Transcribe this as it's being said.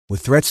With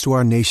threats to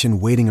our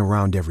nation waiting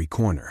around every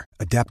corner,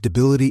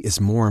 adaptability is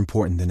more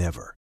important than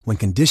ever. When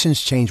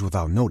conditions change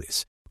without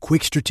notice,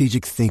 quick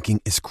strategic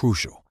thinking is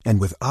crucial.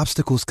 And with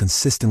obstacles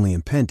consistently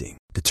impending,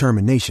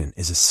 determination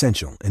is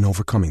essential in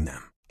overcoming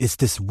them. It's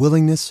this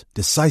willingness,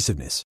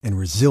 decisiveness, and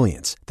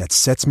resilience that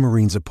sets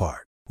Marines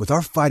apart. With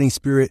our fighting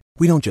spirit,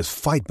 we don't just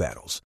fight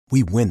battles,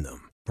 we win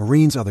them.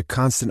 Marines are the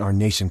constant our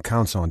nation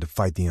counts on to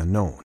fight the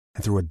unknown.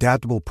 And through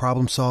adaptable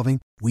problem solving,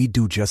 we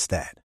do just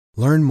that.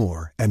 Learn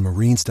more at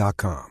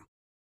marines.com.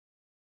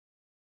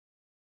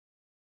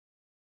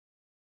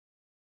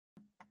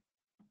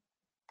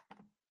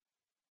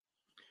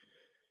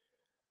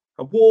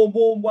 A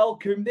warm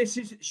welcome. This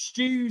is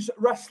Stu's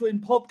Wrestling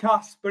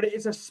Podcast, but it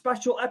is a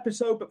special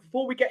episode. But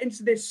before we get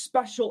into this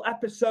special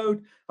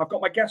episode, I've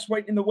got my guest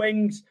waiting in the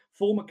wings,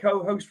 former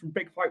co-host from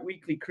Big Fight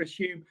Weekly, Chris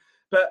Hume.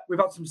 But we've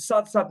had some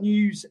sad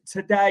news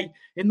today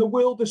in the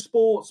world of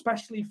sport,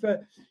 especially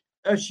for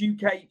us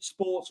UK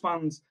sports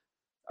fans.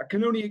 I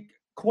can only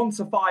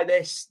quantify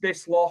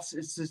this loss.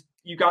 It's just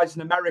you guys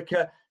in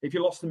America. If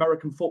you lost an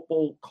American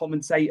football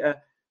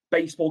commentator,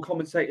 baseball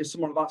commentator,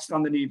 someone of that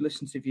standard you've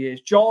listened to for years.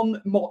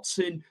 John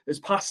Motson has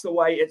passed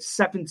away at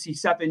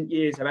 77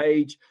 years of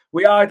age.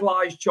 We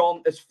idolised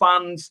John as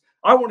fans.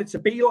 I wanted to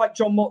be like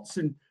John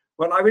Motson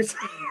when I was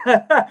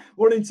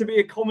wanting to be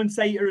a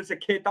commentator as a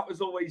kid. That was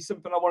always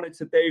something I wanted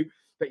to do.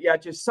 But yeah,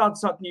 just sad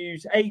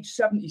news. Age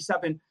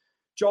 77,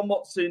 John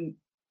Motson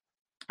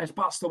has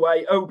passed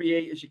away.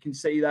 OBE, as you can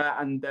see there.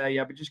 And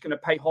we're just going to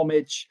pay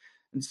homage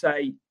and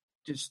say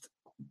just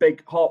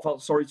big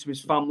heartfelt sorry to his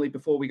family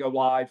before we go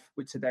live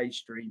with today's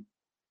stream.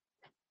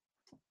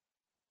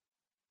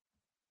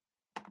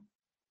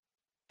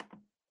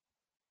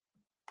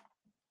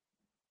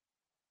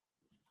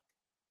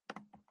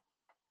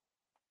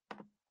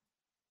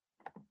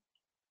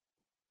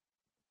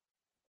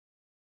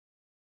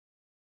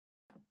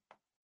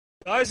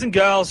 Guys and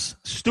gals,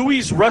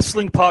 Stewie's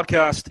Wrestling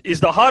Podcast is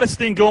the hottest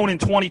thing going in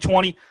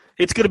 2020.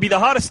 It's going to be the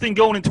hottest thing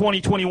going in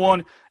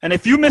 2021. And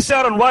if you miss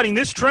out on riding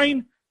this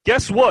train,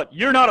 guess what?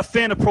 You're not a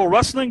fan of pro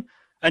wrestling,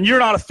 and you're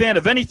not a fan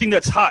of anything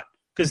that's hot,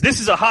 because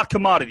this is a hot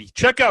commodity.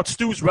 Check out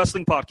Stu's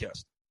Wrestling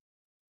Podcast.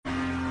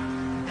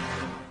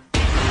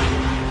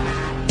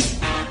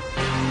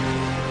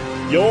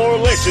 You're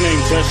listening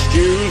to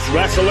Stu's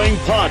Wrestling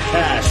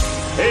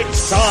Podcast.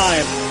 It's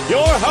time.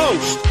 Your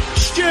host,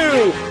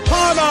 Stu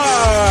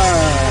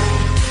Palmer.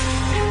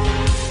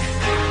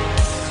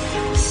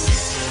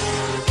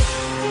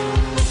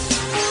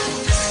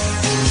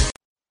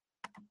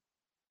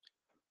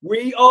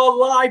 We are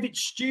live at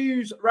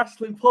Stu's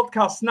Wrestling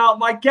Podcast. Now,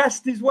 my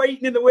guest is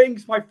waiting in the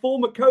wings, my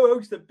former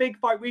co-host of Big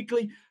Fight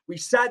Weekly. We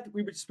said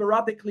we would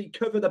sporadically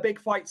cover the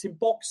big fights in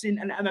boxing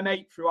and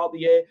MMA throughout the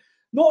year.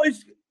 Not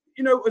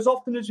as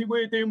often as we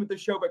were doing with the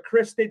show, but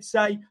Chris did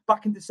say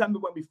back in December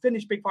when we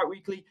finished Big Fight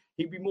Weekly,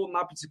 he'd be more than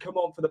happy to come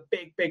on for the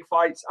big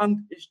fights.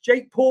 And it's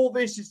Jake Paul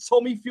versus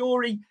Tommy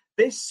Fury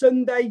this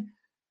Sunday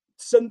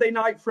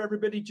night for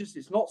everybody.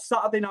 It's not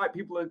Saturday night.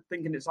 People are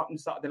thinking it's happening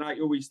Saturday night.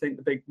 You always think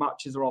the big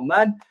matches are on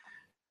then.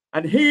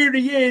 And here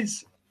he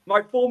is,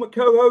 my former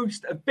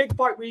co-host of Big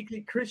Fight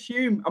Weekly, Chris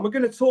Hume. And we're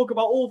going to talk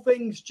about all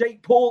things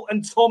Jake Paul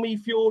and Tommy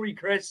Fury,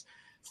 Chris.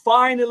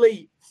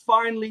 Finally,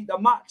 the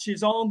match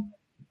is on.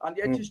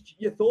 And just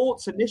your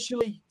thoughts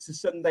initially to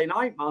Sunday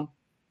night, man.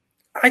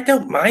 I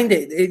don't mind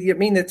it. I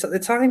mean, the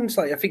times,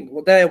 I think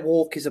their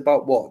walk is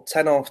about,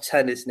 10 off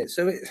 10, isn't it?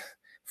 So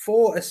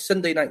for a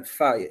Sunday night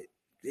fight,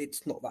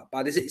 it's not that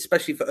bad, is it?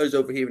 Especially for us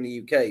over here in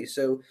the UK.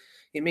 So,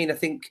 I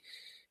think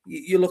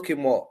you're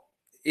looking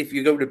if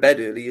you go to bed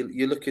early,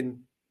 you're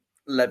looking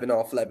 11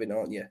 off 11,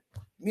 aren't you?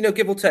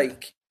 Give or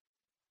take.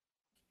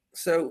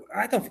 So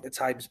I don't think the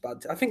time's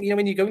bad. I think,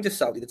 when you go into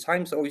Saudi, the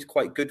time's always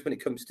quite good when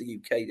it comes to the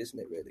UK, isn't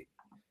it, really?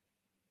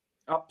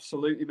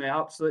 Absolutely, mate.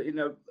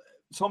 Absolutely.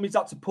 Tommy's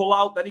had to pull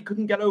out. Then he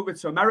couldn't get over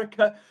to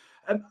America.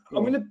 I'm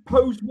going to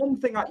pose one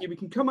thing at you. We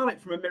can come at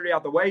it from a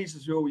myriad of ways,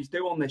 as we always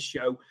do on this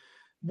show.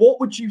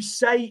 What would you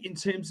say in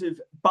terms of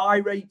buy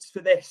rates for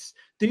this?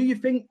 Do you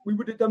think we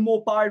would have done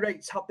more buy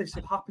rates had this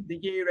have happened a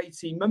year,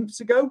 18 months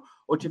ago?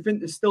 Or do you think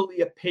there's still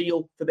the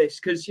appeal for this?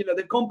 Because,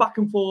 they've gone back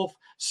and forth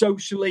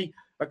socially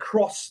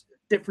across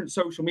different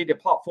social media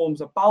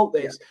platforms about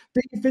this.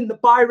 Do you think the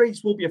buy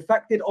rates will be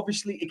affected?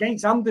 Obviously,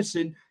 against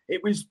Anderson,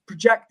 it was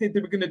projected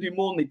they were going to do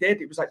more than they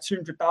did. It was like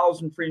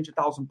 200,000,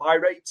 300,000 buy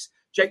rates.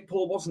 Jake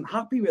Paul wasn't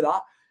happy with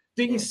that.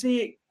 Do you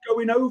see it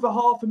going over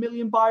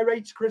 500,000 buy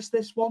rates, Chris,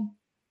 this one?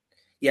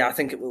 Yeah, I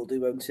think it will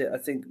do, won't it? I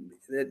think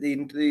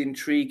the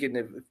intriguing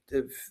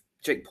of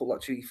Jake Paul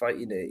actually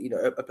fighting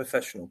a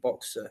professional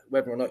boxer,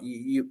 whether or not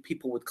you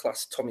people would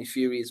class Tommy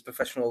Fury as a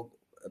professional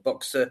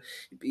boxer.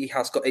 He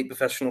has got 8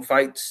 professional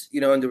fights,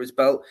 under his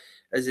belt.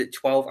 As it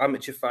 12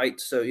 amateur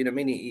fights. So,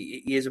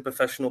 he is a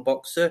professional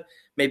boxer.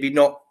 Maybe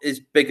not as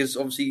big as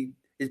obviously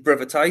his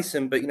brother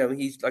Tyson, but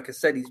he's, like I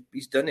said,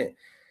 he's done it.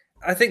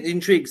 I think the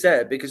intrigue's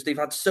there because they've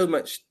had so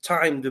much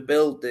time to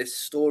build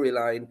this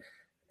storyline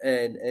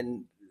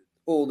and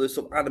all the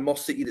sort of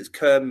animosity that's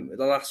come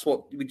the last,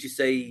 what would you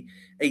say,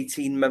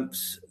 18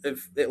 months of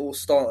it all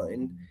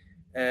starting.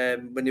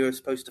 when they were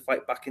supposed to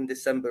fight back in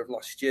December of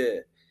last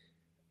year.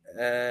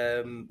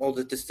 Or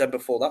the December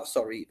before that,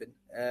 sorry,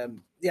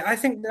 even. I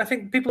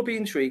think people will be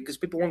intrigued because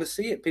people want to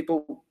see it.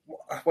 People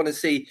want to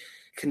see,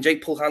 can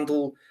Jake Paul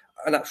handle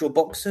an actual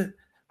boxer?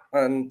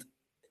 And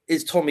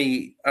is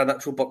Tommy an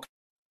actual boxer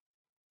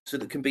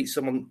that can beat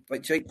someone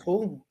like Jake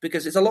Paul?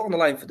 Because it's a lot on the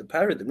line for the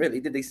pair of them, really.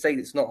 Did they say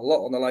it's not a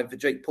lot on the line for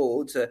Jake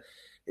Paul?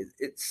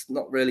 It's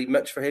not really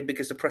much for him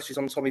because the pressure's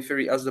on Tommy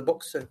Fury as the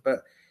boxer.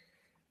 But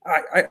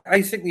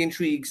I think the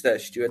intrigue's there,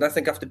 Stu, and I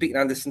think after beating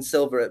Anderson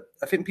Silva,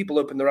 I think people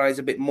open their eyes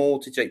a bit more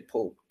to Jake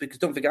Paul, because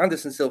don't forget,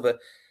 Anderson Silva,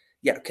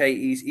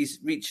 he's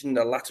reaching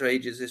the latter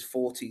ages, his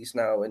 40s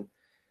now, and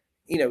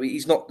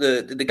he's not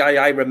the guy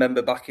I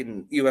remember back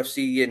in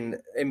UFC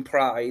in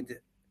Pride,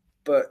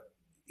 but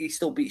he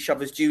still beat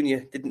Chavez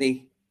Jr., didn't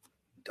he,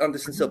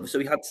 Anderson Silva? So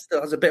he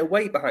still has a bit of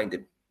weight behind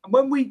him. And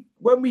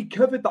when we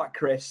covered that,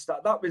 Chris,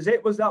 that was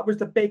it. That was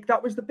the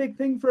big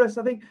thing for us.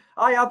 I think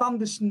I had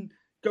Anderson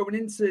going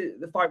into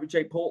the fight with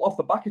Jake Paul off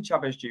the back of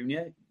Chavez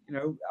Jr.,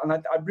 and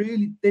I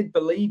really did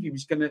believe he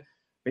was going to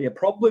be a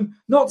problem.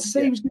 Not to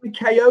say he was going to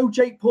KO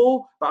Jake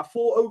Paul, but I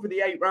thought over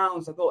the 8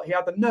 rounds, I thought he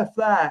had enough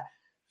there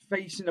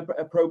facing a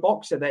pro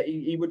boxer that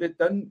he would have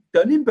done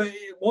him. But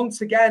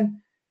once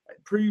again,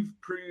 proved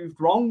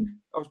wrong.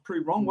 I was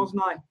proved wrong,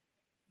 wasn't I?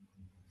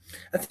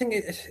 I think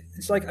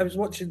it's like I was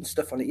watching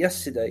stuff on it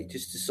yesterday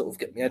just to sort of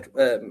get my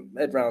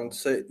head round.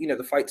 So,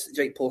 the fights that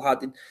Jake Paul had,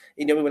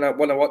 when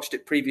I watched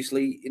it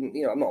previously,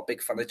 I'm not a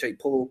big fan of Jake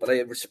Paul, but I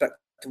have respect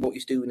to what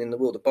he's doing in the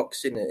world of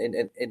boxing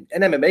and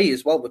MMA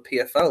as well with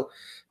PFL.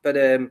 But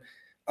I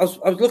was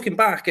looking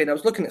back and I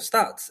was looking at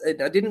stats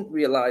and I didn't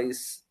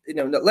realise,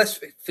 that let's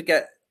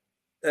forget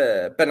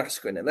Ben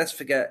Askren and let's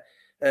forget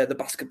the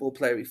basketball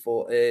player he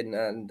fought in,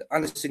 and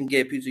Anderson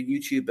Gibb, who's a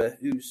YouTuber,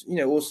 who's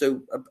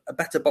also a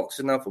better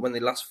boxer now from when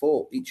they last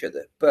fought each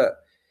other. But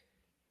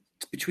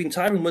between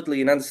Tyron Woodley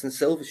and Anderson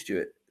Silva,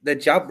 Stuart, their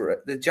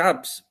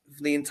jabs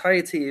for the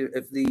entirety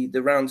of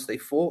the rounds they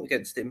fought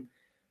against him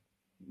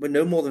were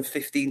no more than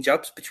 15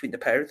 jabs between the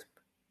pair of them,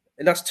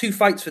 and that's 2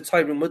 fights for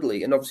Tyron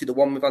Woodley, and obviously the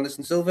one with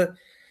Anderson Silva.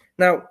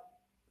 Now,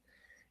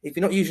 if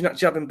you're not using that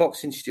jab in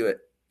boxing, Stuart,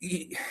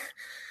 you're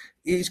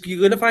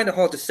going to find it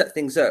hard to set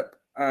things up.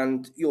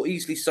 And you're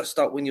easily sussed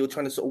out when you're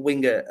trying to sort of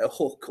wing a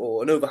hook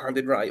or an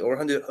overhanded right or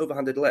an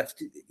overhanded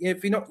left.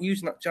 If you're not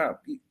using that jab,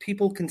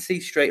 people can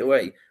see straight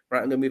away,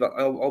 right, I'm going to move.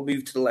 I'll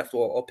move to the left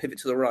or I'll pivot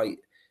to the right.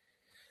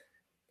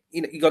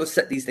 You got to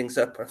set these things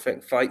up. I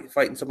think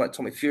fighting someone like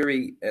Tommy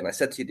Fury, and I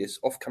said to you this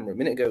off camera a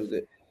minute ago,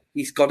 that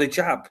he's got a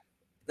jab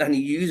and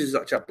he uses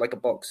that jab like a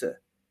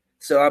boxer.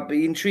 So I'd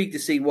be intrigued to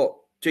see what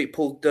Jake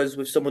Paul does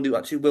with someone who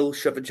actually will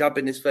shove a jab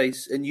in his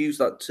face and use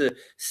that to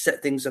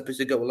set things up as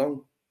they go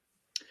along.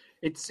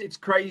 It's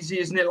crazy,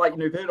 isn't it? Like,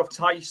 you've heard of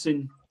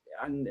Tyson,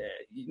 and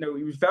he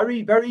was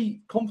very, very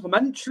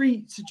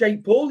complimentary to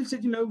Jake Paul. He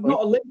said,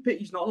 not Olympic,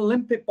 he's not an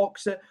Olympic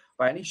boxer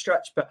by any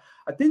stretch, but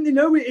I think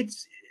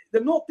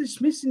they're not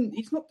dismissing.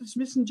 He's not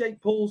dismissing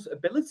Jake Paul's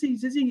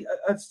abilities, is he?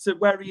 As to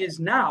where he is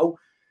now,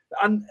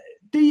 and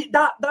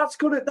that's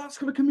gonna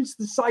come into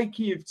the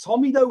psyche of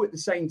Tommy though. At the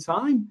same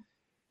time,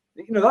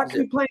 that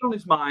can be playing on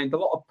his mind. A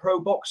lot of pro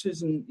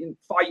boxers and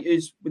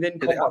fighters within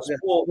combat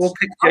sports. We'll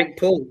pick Jake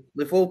Paul.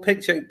 They've all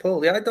picked Jake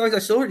Paul. Yeah, I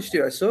saw it,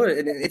 Stu. I saw it.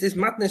 And it is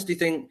madness. Do you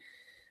think,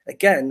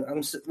 again,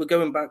 we're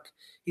going back,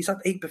 he's had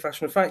 8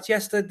 professional fights.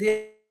 Yes,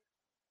 they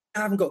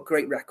haven't got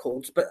great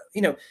records, but,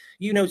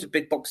 as a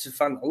big boxer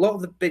fan, a lot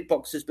of the big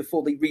boxers,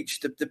 before they reach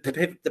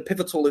the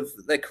pivotal of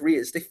their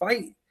careers, they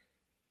fight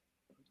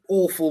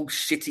awful,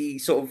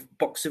 shitty sort of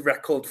boxer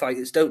record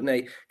fighters, don't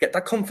they? Get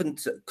that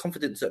confidence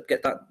up,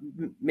 get that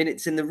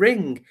minutes in the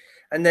ring,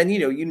 and then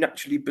you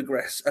naturally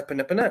progress up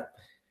and up and up.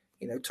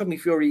 Tommy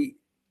Fury,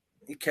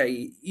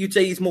 okay, you'd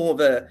say he's more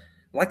of a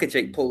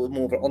Jake Paul,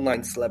 more of an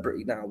online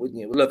celebrity now, wouldn't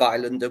you? Love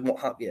Island and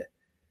what have you.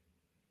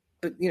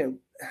 But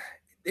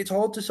it's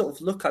hard to sort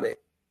of look at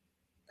it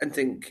and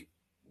think,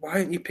 why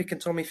aren't you picking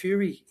Tommy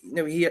Fury?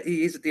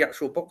 He is the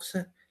actual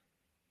boxer.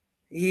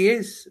 He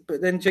is, but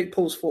then Jake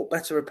Paul's fought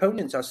better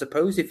opponents, I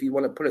suppose, if you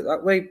want to put it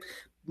that way.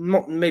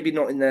 Maybe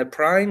not in their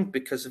prime,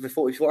 because if you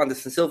fought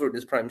Anderson Silva in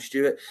his prime,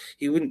 Stuart,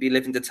 he wouldn't be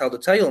living to tell the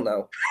tale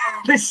now.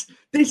 This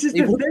is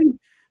the thing.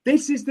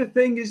 This is the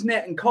thing, isn't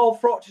it? And Carl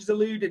Froch has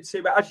alluded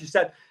to, but as you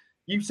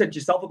said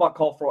yourself about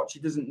Carl Froch,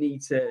 he doesn't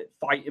need to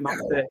fight him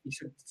after. He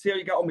should see how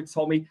you get on with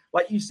Tommy.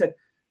 Like you said,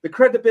 the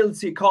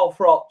credibility of Carl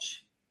Froch,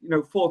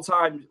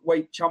 4-time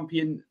weight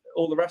champion,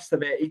 all the rest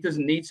of it, he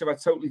doesn't need to. I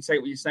totally take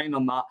what you're saying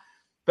on that.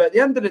 But at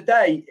the end of the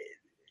day,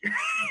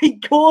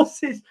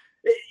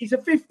 he's a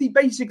 50,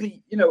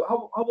 basically,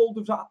 how old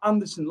was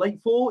Anderson?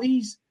 Late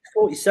 40s?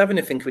 47,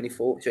 I think, when he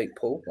fought Jake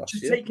Paul last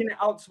year. Taking it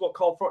out to what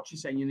Carl Froch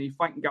is saying, you're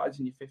fighting guys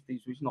in your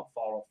 50s, which is not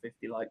far off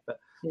 50, but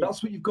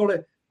that's what you've got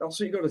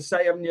to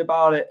say, haven't you,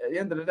 about it? At the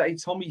end of the day,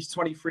 Tommy's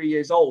 23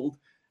 years old,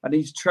 and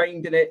he's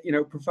trained in it,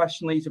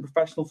 professionally. He's a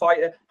professional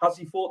fighter. Has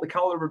he fought the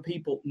caliber of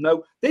people?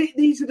 No.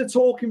 These are the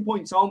talking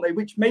points, aren't they,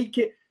 which make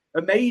it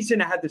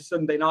amazing ahead of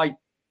Sunday night.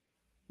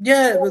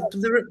 Yeah, well,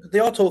 they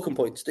are talking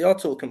points. They are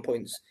talking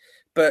points.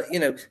 But,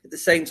 at the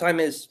same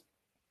time, is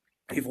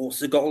you've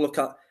also got to look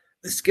at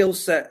the skill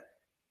set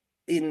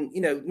in,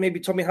 maybe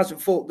Tommy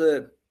hasn't fought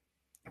the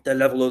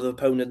level of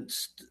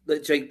opponents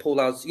that Jake Paul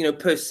has,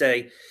 per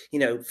se.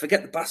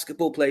 Forget the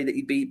basketball player that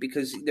he beat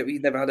because he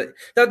never had it.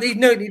 That is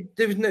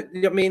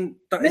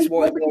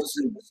what it was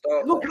at the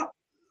start.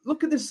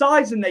 Look at the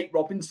size of Nate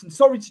Robinson.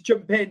 Sorry to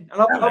jump in,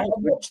 and I've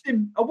watched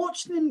him. I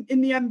watched him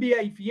in the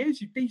NBA for years.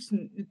 He's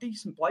a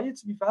decent player,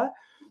 to be fair.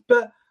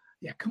 But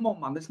yeah, come on,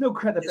 man. There's no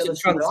credibility. It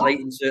doesn't translate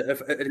into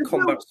a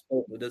combat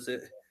sport, does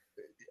it?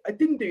 It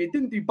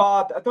didn't do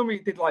bad. I don't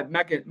think it did like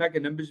mega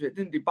numbers. It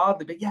didn't do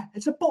badly, but yeah,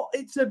 it's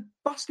a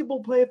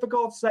basketball player, for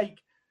God's sake.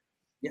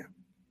 Yeah,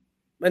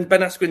 and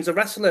Ben Askren's a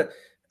wrestler.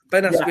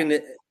 Ben Askren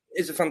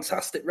is a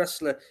fantastic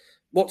wrestler.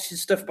 Watched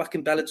his stuff back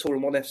in Bellator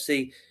and ONE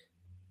FC,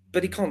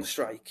 but he can't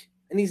strike,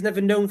 and he's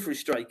never known for his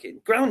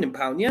striking. Ground and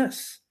pound,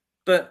 yes,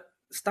 but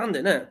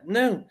standing there,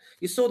 no.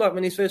 You saw that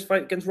when his first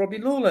fight against Robbie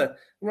Lawler.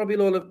 Robbie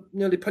Lawler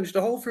nearly punched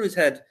a hole through his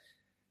head.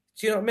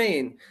 Do you know what I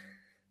mean?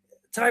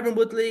 Tyron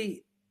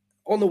Woodley,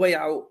 on the way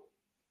out,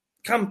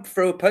 can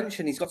throw a punch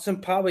and he's got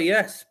some power,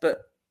 yes,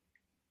 but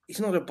he's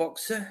not a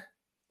boxer.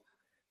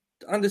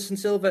 Anderson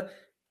Silva,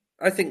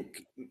 I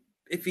think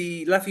if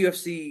he left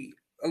UFC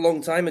a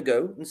long time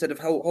ago, instead of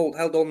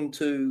held on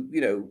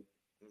to,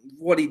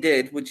 what he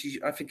did, which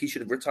I think he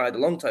should have retired a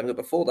long time ago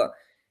before that,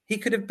 he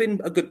could have been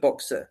a good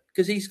boxer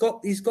because he's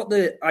got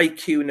the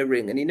IQ in the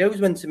ring and he knows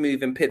when to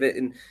move and pivot.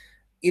 And,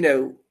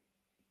 a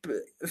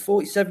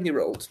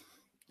 47-year-old,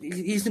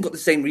 he hasn't got the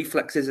same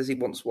reflexes as he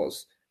once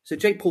was. So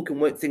Jake Paul can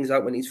work things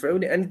out when he's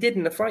thrown it, and he did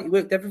in the fight. He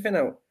worked everything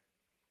out.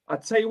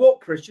 I'd tell you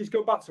what, Chris, just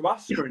go back to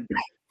Askren.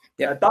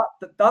 Yeah,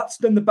 that's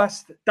done the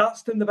best.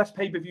 That's done the best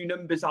pay-per-view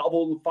numbers out of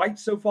all the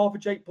fights so far for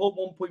Jake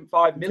Paul.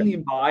 1.5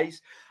 million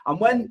buys, and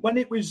when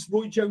it was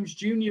Roy Jones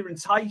Jr.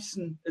 and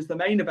Tyson as the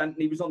main event,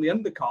 and he was on the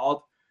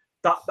undercard,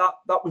 that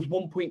was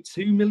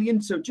 1.2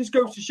 million. So it just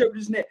goes to show,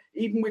 doesn't it?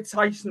 Even with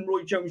Tyson and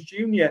Roy Jones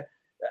Jr.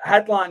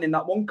 headlining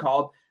that one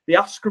card, the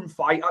Askren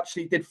fight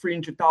actually did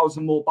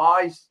 300,000 more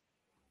buys.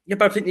 Yeah,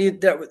 but I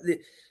think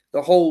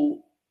the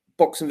whole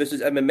boxing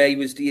versus MMA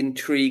was the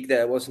intrigue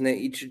there, wasn't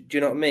it? Do you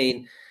know what I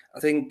mean?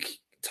 I think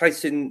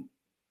Tyron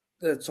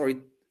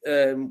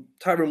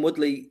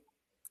Woodley,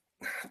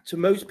 to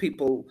most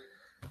people,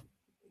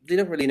 they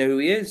don't really know who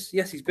he is.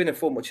 Yes, he's been a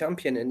former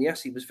champion, and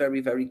yes, he was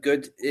very, very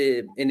good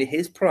in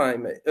his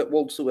prime at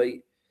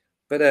welterweight.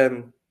 But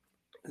I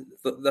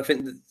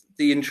think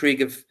the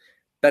intrigue of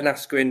Ben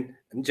Askren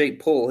and Jake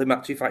Paul, him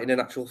actually fighting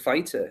an actual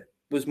fighter,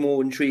 was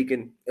more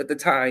intriguing at the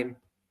time.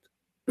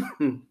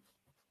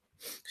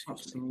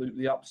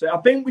 Absolutely. I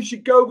think we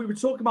should go. We were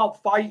talking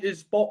about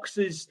fighters,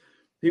 boxers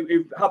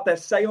who had their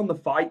say on the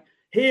fight.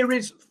 Here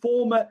is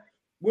former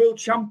world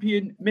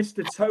champion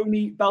Mr.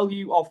 Tony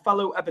Bellew, our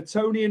fellow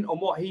Evertonian, on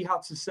what he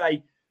had to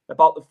say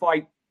about the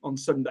fight on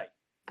Sunday.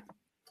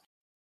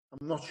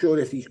 I'm not sure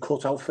if he's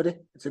cut out for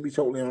it, to be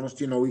totally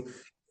honest.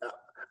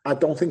 I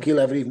don't think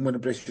he'll ever even win a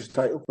British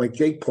title. Like,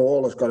 Jake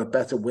Paul has got a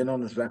better win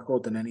on his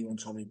record than anyone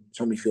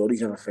Tommy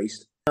Fury's ever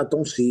faced. I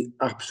don't see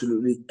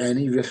absolutely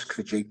any risk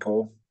for Jake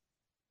Paul.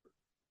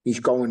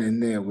 He's going in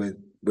there with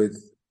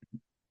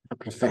a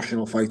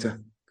professional fighter.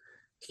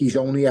 He's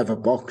only ever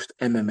boxed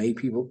MMA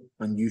people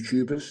and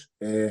YouTubers.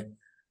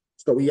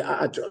 So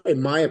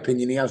in my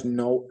opinion, he has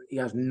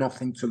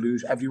nothing to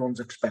lose. Everyone's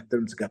expecting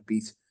him to get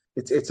beat.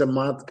 It's a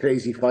mad,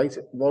 crazy fight.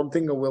 One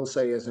thing I will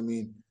say is,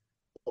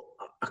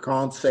 I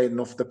can't say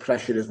enough the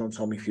pressure is on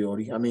Tommy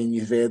Fury.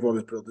 You've heard what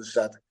his brother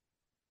said.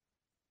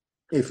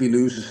 If he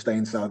loses, stay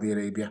in Saudi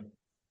Arabia.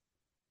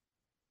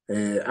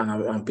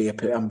 And be a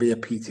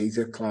PT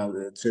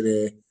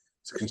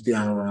to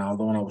Cristiano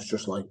Ronaldo, and I was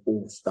just like,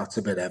 oh, that's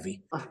a bit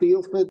heavy. I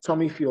feel for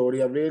Tommy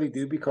Fury, I really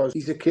do, because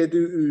he's a kid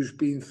who's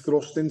been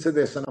thrust into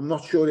this, and I'm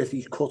not sure if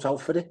he's cut out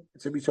for it,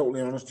 to be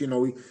totally honest.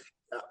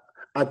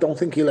 I don't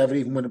think he'll ever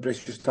even win a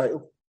British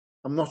title.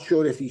 I'm not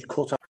sure if he's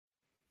cut out.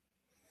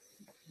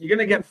 You're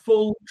going to get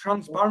full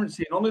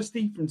transparency and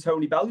honesty from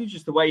Tony Bellew,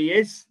 just the way he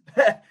is.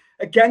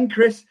 Again,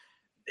 Chris,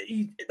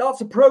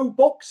 that's a pro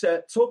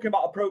boxer. Talking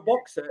about a pro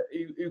boxer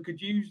who could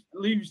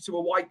lose to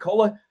a white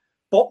collar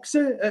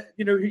boxer.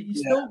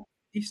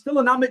 He's still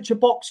an amateur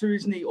boxer,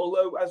 isn't he?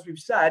 Although, as we've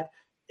said,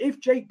 if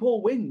Jake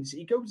Paul wins,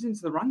 he goes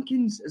into the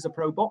rankings as a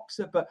pro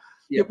boxer. But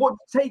what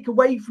to take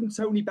away from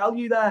Tony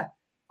Bellew there?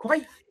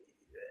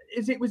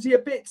 Was he a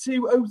bit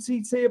too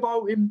OTT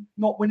about him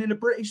not winning a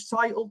British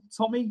title,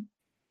 Tommy?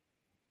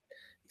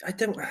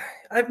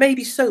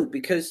 Maybe so,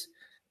 because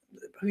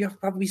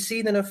have we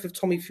seen enough of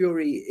Tommy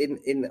Fury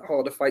in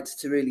harder fights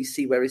to really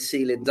see where his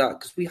ceiling's at?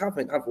 Because we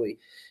haven't, have we?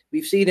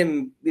 We've seen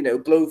him,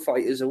 blow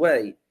fighters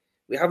away.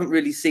 We haven't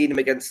really seen him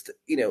against,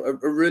 a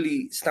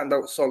really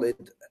standout, solid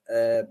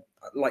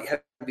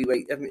light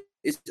heavyweight.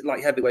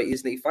 Light heavyweight,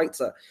 isn't he? Fights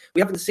that.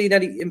 We haven't seen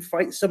him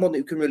fight someone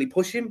who can really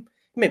push him.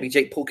 Maybe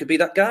Jake Paul could be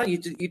that guy. You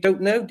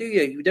don't know, do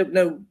you? You don't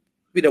know,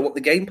 what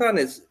the game plan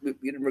is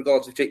in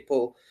regards to Jake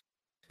Paul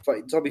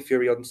fighting Tommy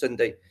Fury on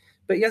Sunday.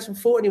 But he hasn't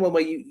fought anyone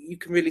where you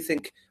can really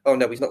think, oh,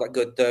 no, he's not that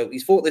good, though.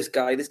 He's fought this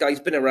guy. This guy's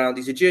been around.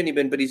 He's a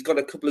journeyman, but he's got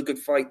a couple of good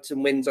fights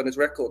and wins on his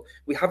record.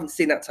 We haven't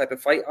seen that type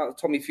of fight out of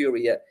Tommy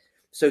Fury yet.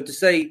 So to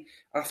say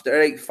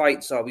after 8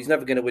 fights, he's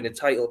never going to win a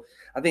title,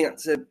 I think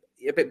that's a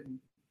bit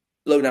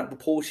blown out of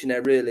proportion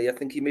there, really. I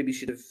think he maybe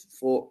should have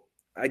thought,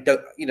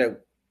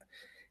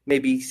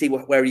 maybe see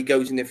where he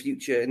goes in the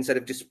future instead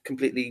of just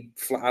completely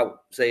flat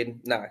out saying,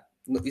 nah,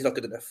 he's not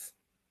good enough.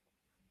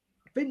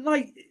 I think,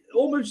 like,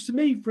 almost to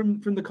me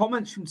from the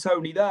comments from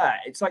Tony there,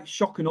 it's like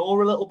shock and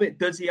awe a little bit.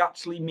 Does he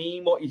actually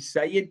mean what he's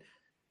saying?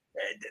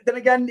 Then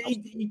again,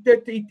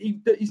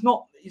 he's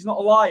not a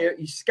liar.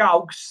 He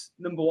scouts,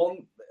 number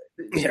one.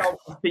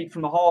 Scouts speak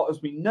from the heart,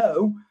 as we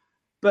know.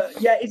 But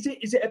yeah, is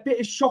it a bit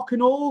of shock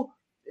and awe,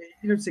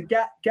 to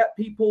get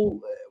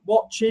people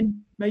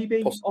watching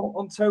maybe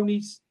on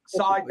Tony's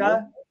side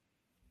there?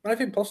 I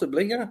think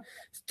possibly, yeah.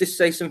 Just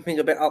say something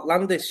a bit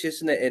outlandish,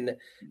 isn't it? And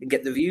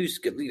get the views.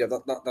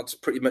 That's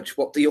pretty much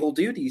what they all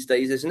do these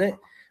days, isn't it?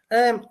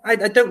 I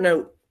don't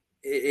know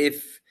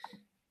if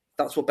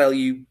that's what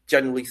Bellew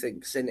generally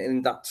thinks,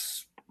 and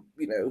that's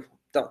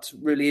that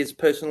really his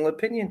personal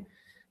opinion.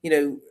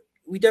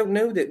 We don't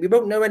know that. We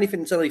won't know anything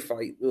until they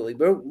fight. Really,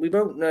 we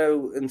won't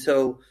know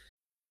until.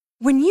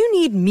 When you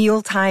need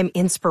mealtime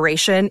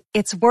inspiration,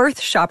 it's worth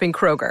shopping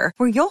Kroger,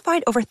 where you'll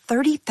find over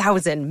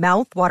 30,000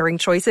 mouth-watering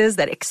choices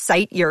that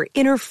excite your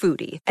inner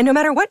foodie. And no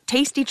matter what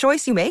tasty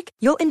choice you make,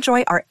 you'll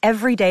enjoy our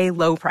everyday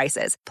low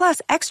prices, plus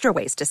extra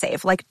ways to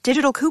save, like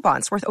digital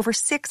coupons worth over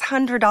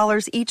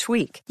 $600 each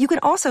week. You can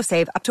also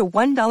save up to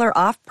 $1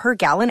 off per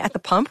gallon at the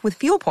pump with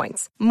fuel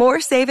points.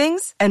 More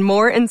savings and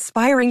more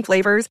inspiring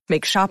flavors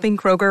make shopping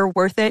Kroger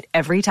worth it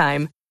every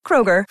time.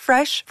 Kroger,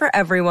 fresh for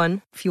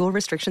everyone. Fuel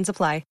restrictions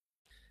apply.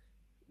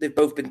 They've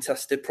both been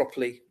tested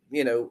properly.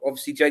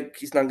 Obviously Jake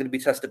is now going to be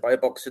tested by a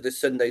boxer this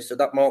Sunday, so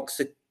that marks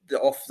it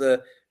off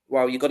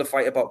wow, you got to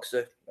fight a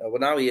boxer. Well,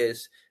 now he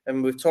is.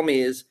 And with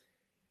Tommy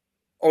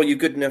are you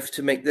good enough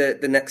to make the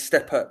next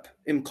step up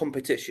in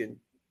competition?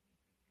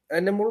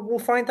 And then we'll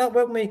find out,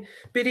 won't we?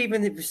 But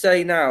even if we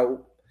say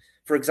now,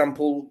 for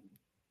example,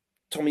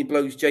 Tommy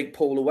blows Jake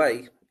Paul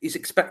away, he's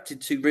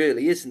expected to,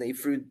 really, isn't he,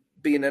 through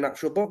being a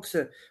natural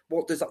boxer?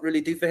 What does that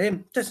really do for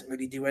him? Doesn't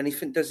really do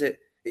anything, does it?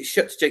 It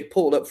shuts Jake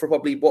Paul up for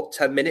probably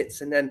 10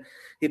 minutes, and then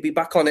he'll be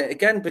back on it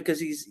again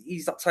because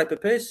he's that type of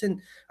person.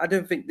 I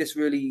don't think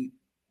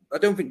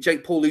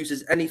Jake Paul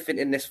loses anything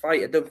in this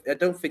fight. I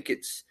don't think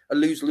it's a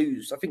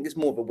lose-lose. I think it's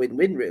more of a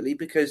win-win, really,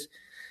 because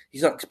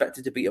he's not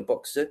expected to beat a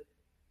boxer,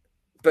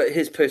 but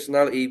his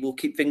personality will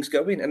keep things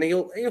going, and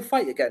he'll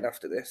fight again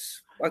after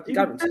this. I can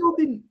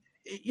guarantee.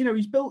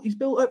 He's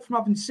built up from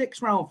having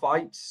 6-round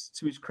fights,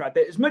 to his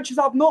credit. As much as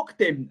I've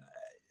knocked him,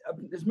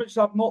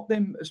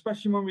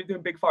 especially when we're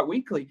doing Big Fight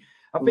Weekly,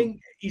 I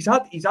think he's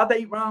had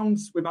 8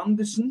 rounds with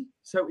Anderson,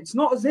 so it's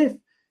not as if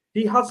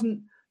he hasn't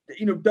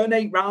done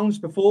 8 rounds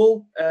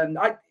before. And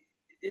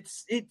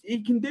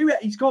he can do it.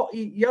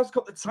 He has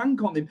got the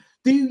tank on him.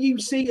 Do you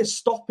see a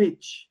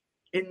stoppage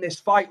in this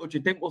fight, or do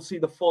you think we'll see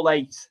the full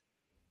 8?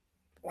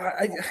 Well,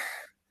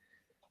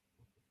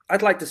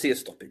 I'd like to see a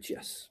stoppage.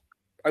 Yes,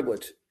 I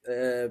would.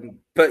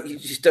 But you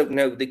just don't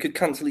know. They could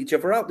cancel each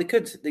other out. They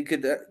could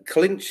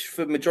clinch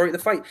for the majority of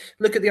the fight.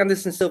 Look at the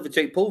Anderson Silva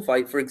Jake Paul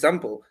fight, for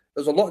example.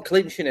 There's a lot of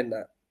clinching in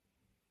that,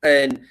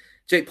 and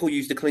Jake Paul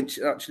used the clinch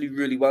actually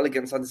really well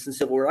against Anderson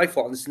Silva. Where I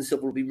thought Anderson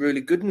Silva would be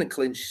really good in the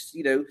clinch.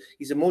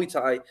 He's a Muay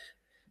Thai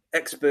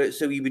expert,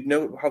 so he would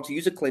know how to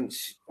use a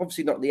clinch.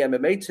 Obviously not in the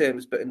MMA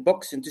terms, but in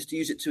boxing, just to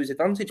use it to his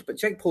advantage. But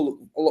Jake Paul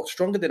looked a lot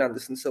stronger than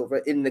Anderson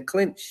Silva in the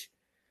clinch.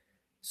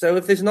 So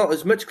if there's not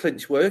as much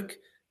clinch work,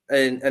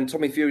 and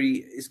Tommy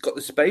Fury has got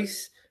the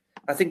space,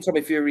 I think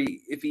Tommy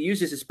Fury, if he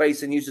uses the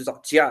space and uses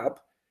that jab,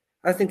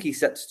 I think he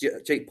sets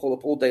Jake Paul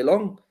up all day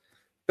long.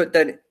 But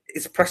then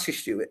it's pressure,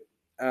 Stuart.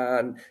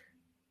 And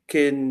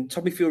can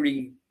Tommy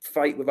Fury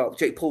fight without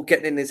Jake Paul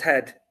getting in his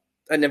head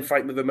and then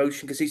fight with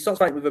emotion? Because he starts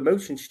fighting with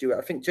emotion, Stuart.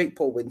 I think Jake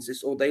Paul wins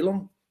this all day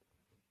long.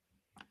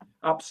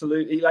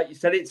 Absolutely. Like you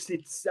said,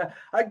 it's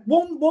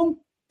one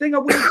thing I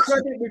will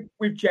credit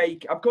with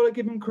Jake. I've got to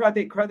give him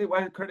credit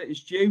where credit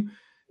is due.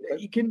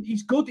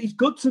 He's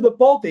good to the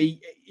body.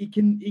 He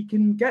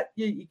can get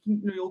you.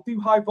 He'll do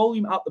high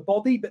volume at the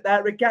body, but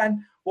there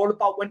again, what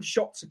about when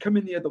shots are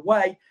coming the other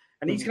way?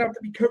 And he's going to have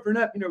to be covering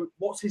up.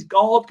 What's his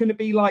guard going to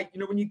be like?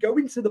 When you go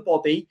into the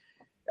body,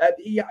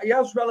 he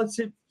has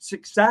relative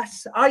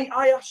success.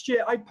 I asked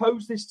you, I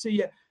posed this to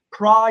you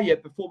prior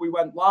before we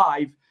went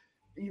live.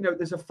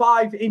 There's a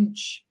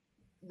 5-inch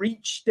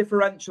reach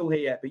differential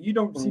here, but you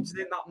don't seem to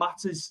think that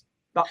matters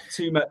that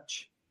too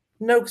much.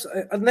 No,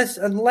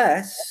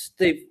 unless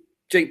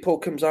Jake Paul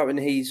comes out and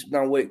he's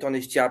now worked on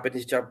his jab, and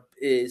his jab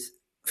is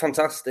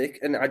fantastic,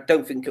 and I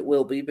don't think it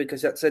will be,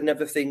 because that's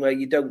another thing where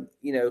you don't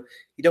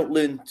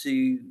learn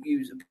to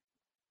use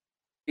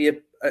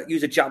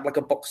a jab like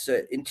a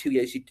boxer in 2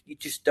 years. You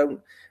just don't.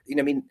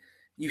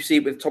 You see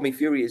it with Tommy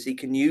Fury, as he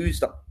can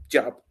use that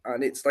jab,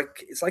 and it's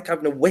like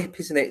having a whip,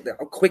 isn't it?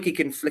 How quick he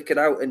can flick it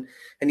out, and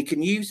he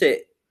can use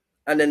it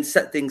and then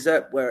set things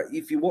up. Where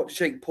if you watch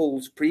Jake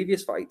Paul's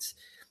previous fights,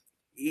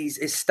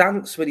 his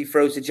stance when he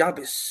throws the jab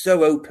is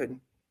so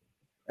open,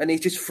 and he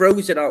just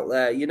throws it out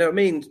there. You know what I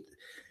mean?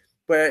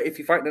 Where if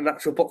you're fighting a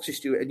natural boxer,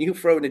 Stuart, and you're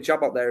throwing a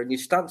jab out there and your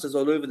stance is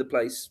all over the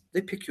place,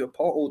 they pick you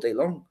apart all day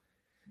long.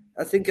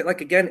 I think, I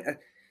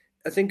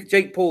think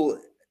Jake Paul,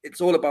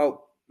 it's all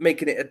about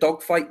making it a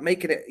dogfight,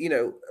 making it,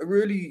 a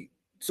really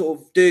sort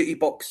of dirty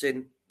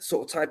boxing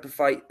sort of type of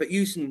fight, but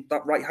using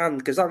that right hand,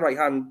 because that right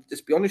hand,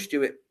 let's be honest,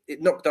 Stuart,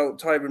 it knocked out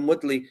Tyron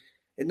Woodley,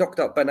 it knocked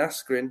out Ben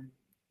Askren,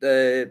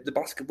 the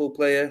basketball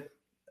player,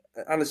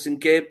 Anderson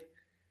Gibb.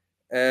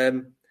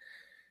 It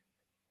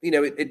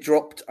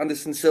dropped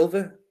Anderson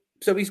Silva.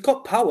 So he's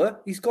got power.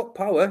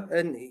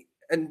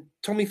 And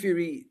Tommy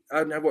Fury,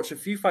 and I watched a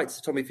few fights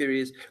of Tommy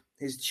Fury,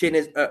 his chin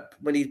is up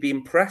when he's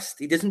being pressed.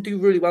 He doesn't do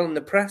really well in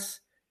the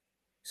press.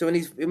 So when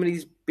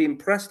he's being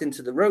pressed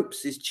into the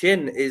ropes, his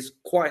chin is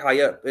quite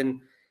high up.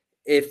 And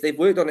if they've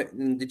worked on it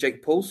in the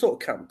Jake Paul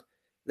sort of camp,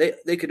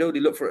 they could only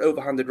look for an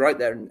overhanded right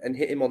there and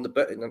hit him on the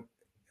button.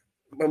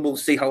 And we'll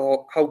see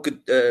how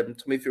good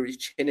Tommy Fury's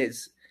chin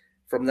is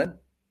from then.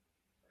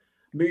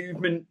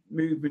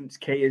 Movement's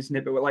key, isn't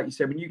it? But like you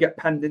said, when you get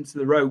penned into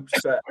the ropes,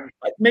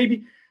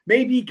 maybe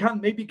he can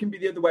be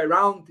the other way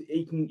around.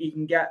 He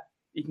can get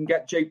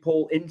Jake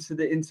Paul into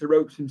the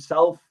ropes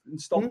himself and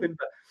stop him.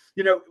 But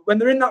when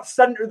they're in that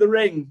center of the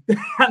ring,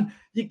 and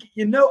I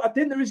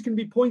think there is going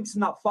to be points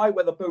in that fight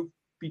where they'll both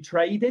be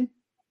trading.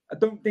 I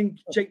don't think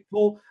Jake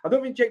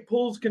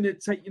Paul's going to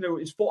take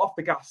his foot off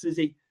the gas, is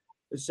he?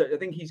 So I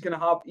think he's going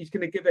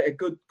to give it a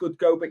good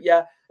go. But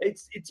yeah,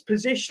 it's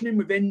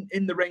positioning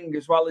in the ring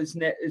as well,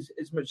 isn't it?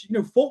 As much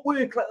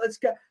footwork. Let's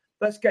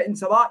get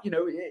into that.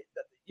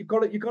 You've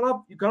got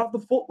to have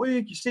the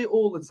footwork. You see it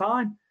all the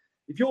time.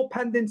 If you're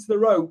penned into the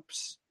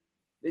ropes,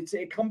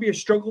 it can be a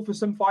struggle for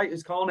some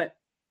fighters, can't it?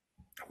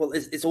 Well,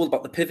 it's all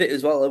about the pivot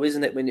as well, though,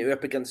 isn't it? When you're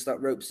up against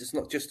that ropes, it's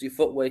not just your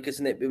footwork,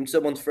 isn't it? When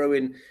someone's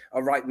throwing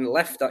a right and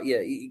left at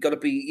you got to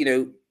be,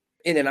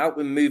 in and out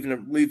and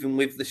moving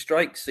with the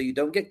strikes, so you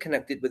don't get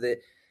connected with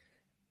it.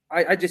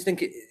 I just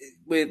think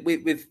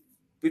with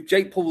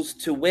Jake Paul's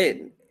to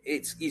win,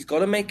 he's got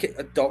to make it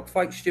a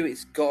dogfight, Stu.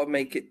 It's got to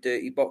make it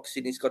dirty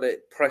boxing. He's got to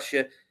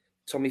pressure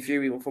Tommy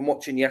Fury. From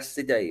watching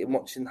yesterday and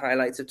watching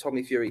highlights of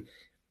Tommy Fury,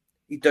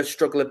 he does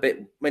struggle a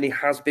bit when he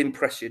has been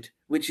pressured,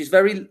 which is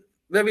very,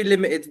 very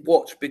limited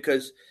watch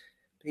because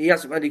he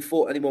hasn't really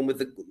fought anyone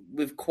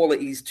with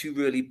qualities to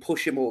really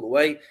push him all the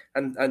way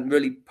and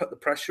really put the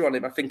pressure on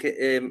him. I think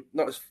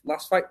not his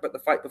last fight, but the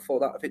fight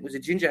before that, I think it was a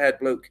ginger-haired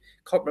bloke.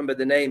 Can't remember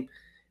the name,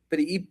 but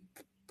he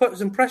put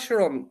some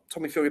pressure on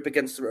Tommy Fury up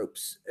against the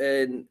ropes,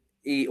 and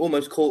he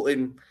almost caught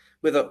him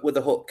with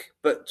a hook.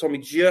 But Tommy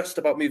just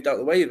about moved out of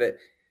the way of it.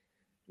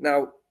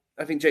 Now,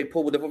 I think Jake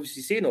Paul would have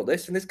obviously seen all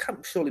this, and this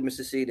camp surely must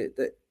have seen it,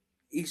 that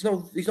he's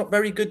not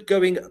very good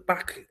going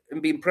back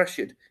and being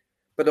pressured.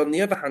 But on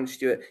the other hand,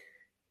 Stuart,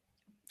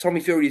 Tommy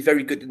Fury is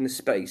very good in the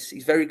space.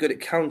 He's very good at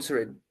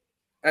countering.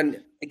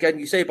 And again,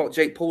 you say about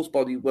Jake Paul's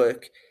body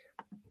work,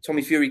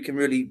 Tommy Fury can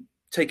really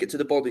take it to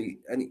the body.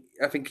 And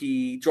I think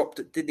he dropped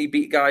it. Didn't he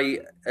beat a guy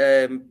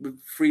with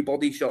 3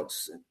 body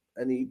shots?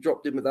 And he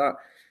dropped him with that.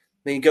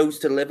 Then he goes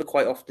to the liver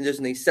quite often,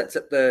 doesn't he? Sets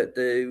up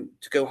the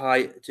to go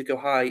high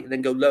and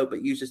then go low,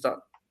 but uses that,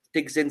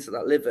 digs into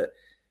that liver.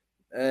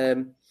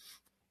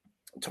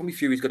 Tommy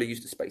Fury's got to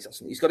use the space,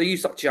 hasn't he? He's got to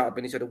use that jab,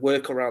 and he's got to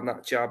work around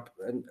that jab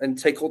and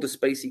take all the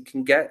space he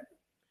can get.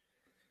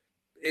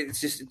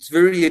 It's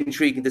very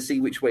intriguing to see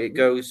which way it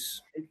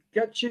goes. It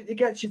gets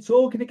you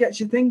talking, it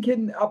gets you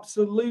thinking.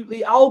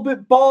 Absolutely.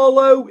 Albert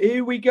Barlow,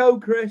 here we go,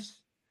 Chris.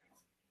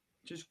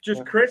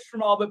 Just Chris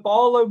from Albert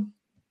Barlow.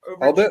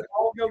 Albert.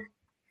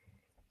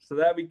 So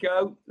there we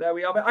go. There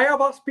we have it. I have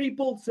asked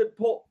people to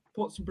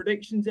put some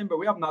predictions in, but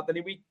we haven't had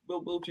any.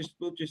 We'll just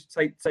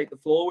take the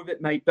floor with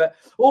it, mate. But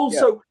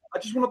also, I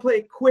just want to play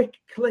a quick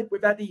clip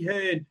with Eddie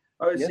Hearn,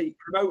 obviously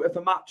promoter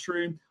for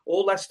Matchroom.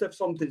 All that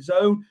stuff's on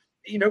DAZN.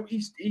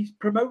 He's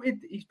promoted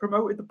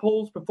the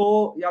Pauls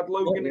before. He had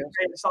Logan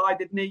inside,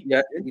 didn't he?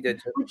 Yeah, he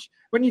did. Which,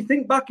 when you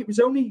think back, it was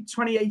only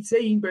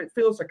 2018, but it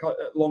feels like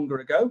longer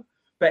ago.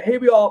 But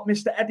here we are,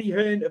 Mr. Eddie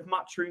Hearn of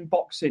Matchroom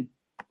Boxing.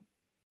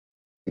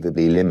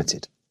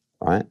 Limited,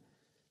 right?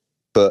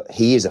 But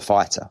he is a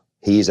fighter.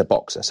 He is a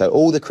boxer. So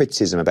all the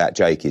criticism about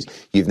Jake is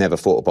you've never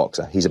fought a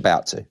boxer. He's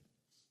about to.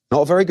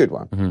 Not a very good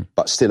one,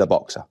 but still a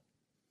boxer.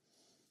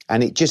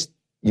 And it just,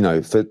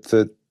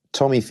 for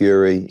Tommy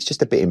Fury, it's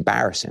just a bit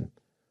embarrassing.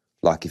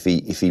 Like if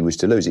he was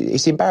to lose,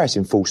 it's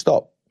embarrassing full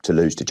stop to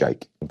lose to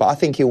Jake. But I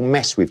think he'll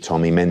mess with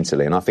Tommy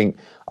mentally. And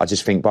I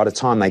just think by the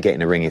time they get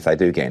in the ring, if they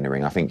do get in the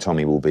ring, I think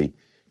Tommy will be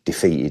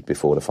defeated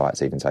before the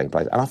fight's even taking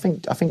place. And I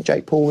think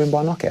Jake Paul will win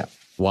by knockout.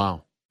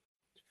 Wow.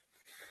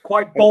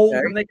 Quite bold,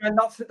 and again,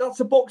 that's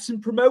a boxing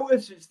promoter.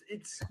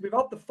 It's we've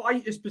had the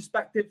fighter's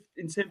perspective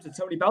in terms of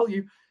Tony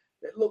Bellew.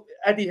 Look,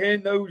 Eddie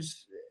Hearn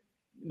knows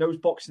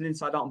boxing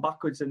inside out and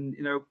backwards, and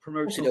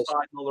promotional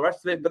side and all the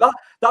rest of it. But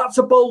that's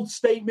a bold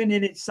statement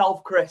in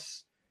itself,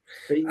 Chris.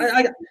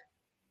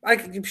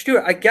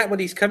 Stuart, I get where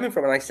he's coming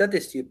from, and I said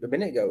this to you a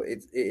minute ago.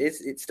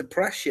 It's the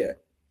pressure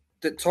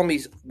that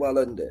Tommy's well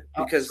under,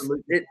 because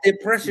Absolutely. the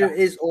pressure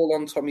is all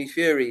on Tommy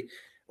Fury.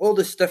 All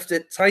the stuff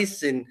that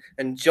Tyson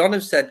and John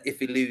have said if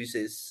he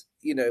loses,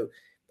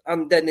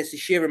 and then it's a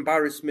sheer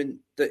embarrassment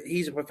that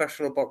he's a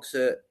professional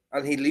boxer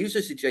and he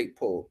loses to Jake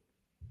Paul.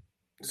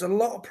 There's a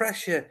lot of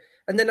pressure.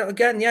 And then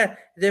again,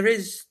 there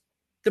is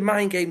the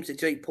mind games that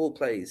Jake Paul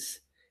plays.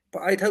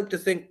 But I'd hope to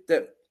think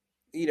that,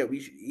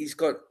 he's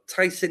got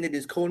Tyson in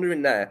his corner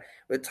in there,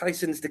 where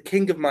Tyson's the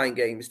king of mind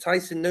games.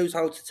 Tyson knows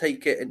how to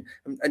take it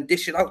and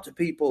dish it out to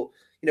people,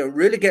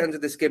 really get under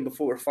the skin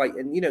before a fight.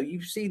 And,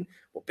 you've seen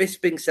what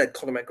Bisping said,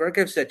 Conor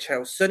McGregor said,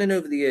 Chael Sonnen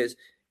over the years.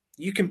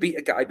 You can beat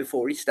a guy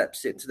before he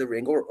steps into the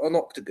ring or an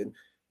octagon,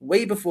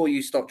 way before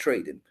you start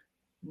trading,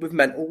 with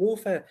mental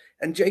warfare.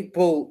 And Jake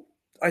Paul,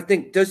 I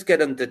think, does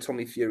get under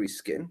Tommy Fury's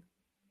skin.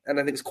 And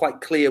I think it's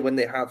quite clear when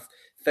they have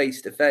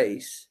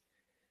face-to-face.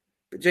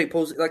 But Jake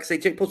Paul's, like I say,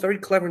 Jake Paul's very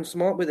clever and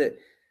smart with it.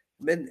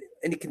 And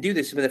he can do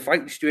this with a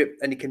fighting Stuart,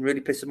 and he can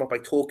really piss him off by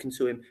talking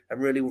to him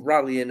and really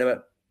rallying him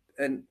up.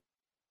 And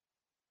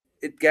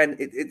again,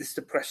 it's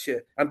the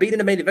pressure. And being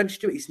in a main event,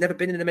 Stuart, he's never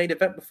been in a main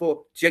event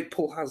before. Jake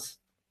Paul has.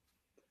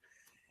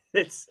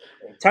 It's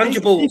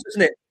tangible,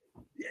 isn't it?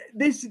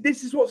 This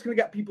is what's going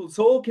to get people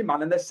talking,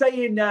 man. And they're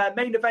saying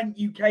main event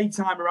UK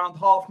time around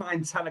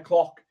 9:30, 10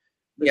 o'clock.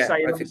 They're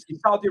saying obviously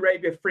Saudi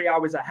Arabia 3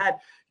 hours ahead.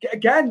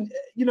 Again,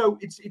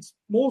 it's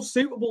more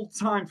suitable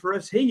time for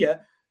us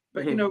here.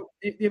 But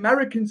the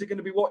Americans are going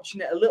to be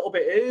watching it a little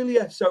bit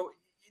earlier. So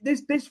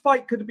this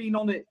fight could have been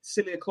on at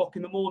silly o'clock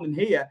in the morning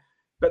here.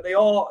 But they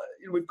are.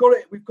 We've got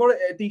it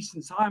at a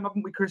decent time,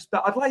 haven't we, Chris?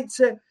 But I'd like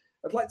to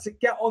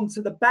get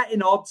onto the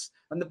betting odds,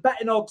 and the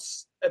betting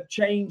odds have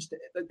changed.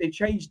 They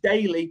change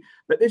daily,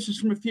 but this is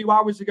from a few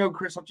hours ago,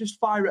 Chris. I'll just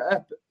fire it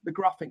up, the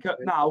graphic up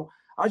now.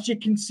 As you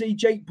can see,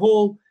 Jake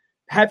Paul,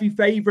 heavy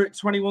favourite,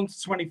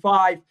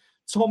 21-25.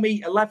 Tommy,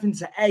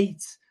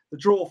 11-8. The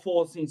draw,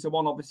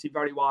 14-1, obviously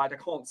very wide. I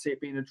can't see it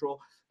being a draw.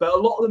 But a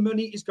lot of the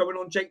money is going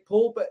on Jake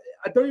Paul. But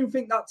I don't even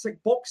think that's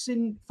like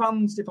boxing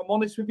fans, if I'm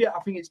honest with you. I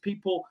think it's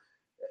people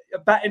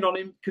betting on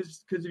him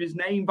because of his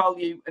name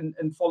value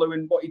and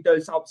following what he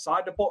does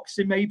outside of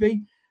boxing,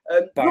 maybe.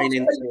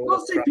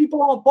 Not say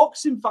people aren't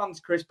boxing fans,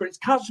 Chris, but it's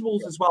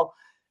casuals as well.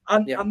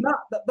 And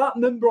that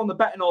number on the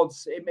betting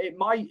odds, it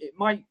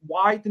might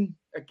widen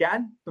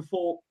again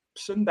before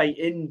Sunday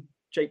in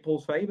Jake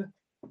Paul's favour.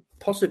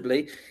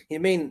 Possibly.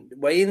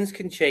 Weigh-ins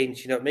can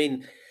change.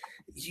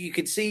 You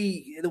could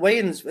see the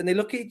weigh-ins when they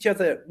look at each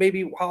other,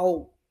 maybe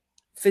how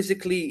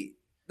physically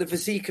the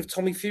physique of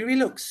Tommy Fury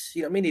looks.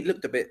 He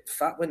looked a bit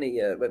fat when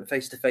he went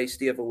face-to-face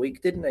the other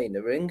week, didn't he, in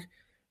the ring?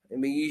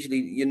 Usually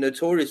you're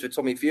notorious for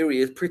Tommy Fury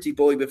as pretty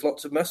boy with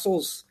lots of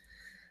muscles.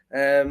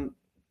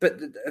 But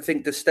I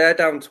think the stare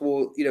down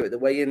toward, the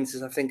weigh-ins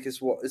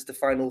is what is the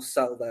final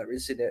sell there,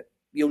 isn't it?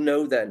 You'll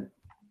know then.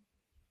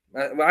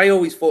 I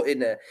always thought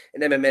in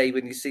MMA,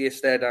 when you see a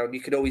stare down,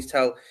 you can always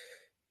tell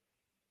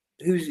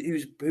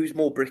who's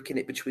more bricking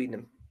it between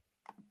them.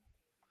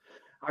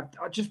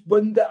 I just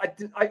wonder.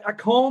 I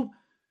can't.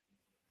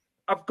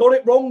 I've got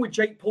it wrong with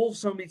Jake Paul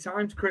so many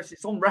times, Chris.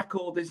 It's on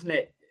record, isn't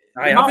it?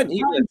 I haven't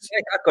either.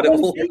 I've got it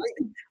all right.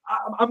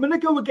 I'm going to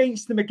go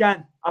against him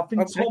again. I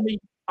think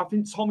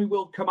Tommy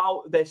will come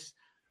out of this,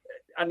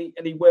 and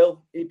he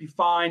will. He'll be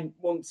fine.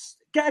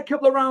 Get a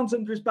couple of rounds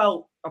under his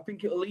belt. I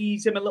think it'll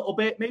ease him a little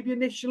bit, maybe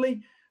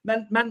initially,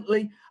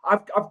 mentally.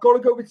 I've got to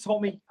go with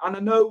Tommy, and I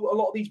know a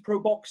lot of these pro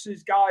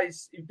boxers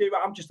guys who do it.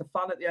 I'm just a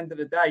fan at the end of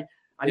the day.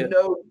 I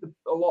know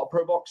a lot of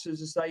pro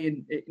boxers are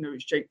saying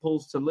it's Jake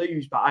Paul's to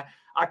lose, but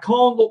I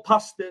can't look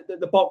past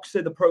the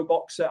boxer, the pro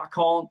boxer. I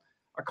can't.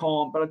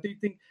 But I do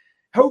think,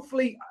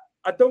 hopefully,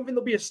 I don't think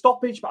there'll be a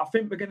stoppage, but I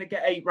think we're going to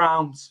get 8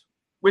 rounds,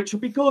 which will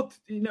be good.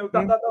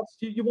 That's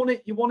you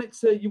want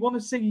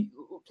to see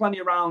plenty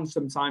of rounds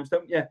sometimes,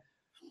 don't you?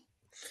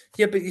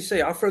 Yeah, but you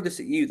say, I'll throw this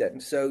at you then.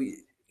 So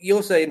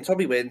you're saying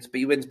Tommy wins, but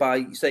he wins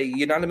by, say,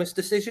 unanimous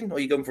decision, or are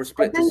you going for a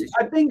split decision?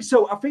 I think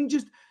so. I think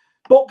just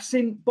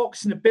boxing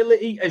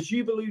ability, as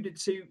you've alluded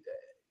to,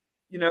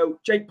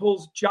 Jake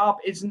Paul's jab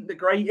isn't the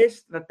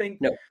greatest. And I think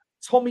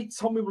Tommy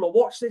will have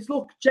watched this.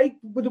 Look, Jake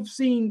would have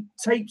seen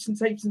tapes and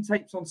tapes and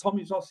tapes on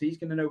Tommy's also. He's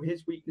going to know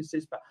his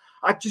weaknesses, but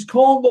I just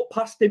can't look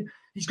past him.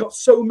 He's got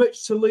so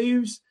much to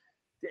lose.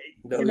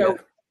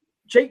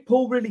 Jake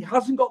Paul really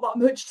hasn't got that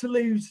much to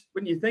lose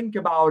when you think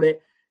about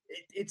it.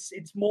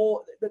 It's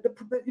more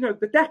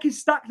the deck is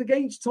stacked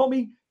against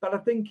Tommy, but I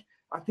think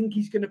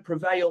he's going to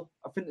prevail.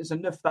 I think there's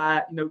enough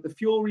there. The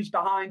Fury's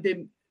behind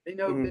him. They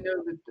know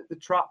the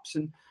traps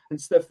and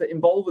stuff that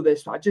involve with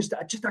this. But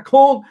I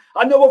can't.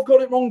 I know I've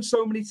got it wrong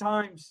so many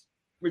times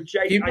with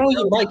Jake. You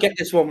might get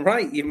this one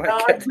right. You might.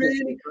 I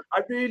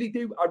really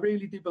do. I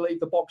really do believe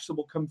the boxer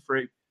will come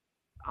through.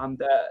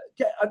 And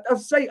I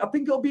say, I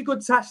think it'll be a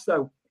good test,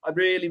 though. I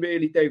really,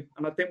 really do.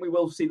 And I think we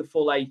will see the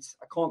full 8.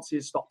 I can't see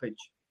a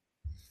stoppage.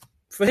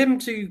 For him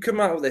to come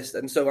out of this,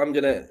 then, so I'm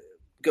going to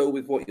go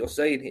with what you're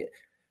saying here.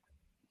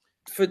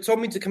 For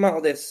Tommy to come out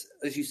of this,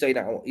 as you say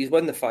now, he's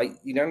won the fight,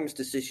 unanimous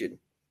decision.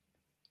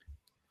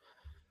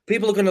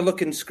 People are going to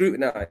look and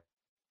scrutinise,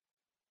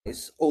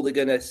 or they're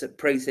going to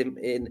praise him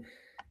in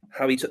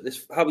how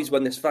he's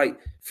won this fight.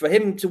 For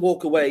him to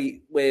walk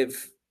away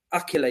with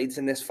accolades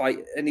in this fight,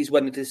 and he's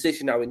won the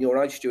decision now in your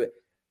eyes, Stuart.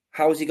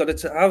 How's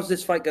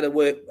this fight going to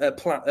work?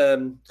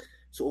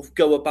 Sort of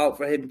go about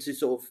for him to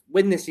sort of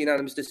win this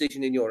unanimous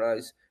decision in your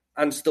eyes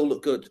and still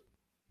look good?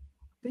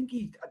 I think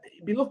he'd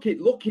be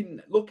looking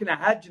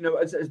ahead.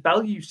 As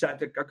Bellew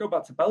said, I go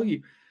back to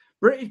Bellew,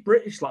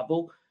 British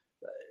level.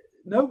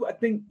 No, I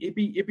think he'd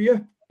be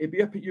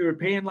up at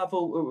European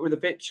level with a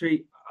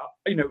victory.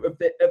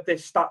 Of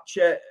this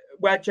stature,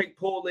 where Jake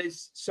Paul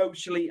is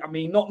socially. I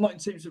mean, not in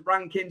terms of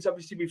rankings.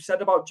 Obviously, we've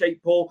said about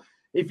Jake Paul.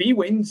 If he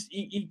wins,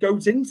 he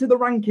goes into the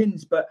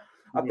rankings. But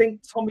I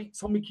think Tommy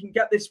can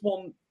get this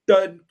one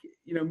done.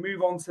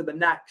 Move on to the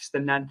next,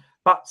 and then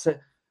back to.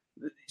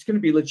 It's going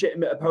to be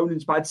legitimate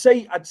opponents, but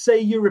I'd say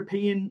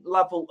European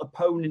level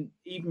opponent,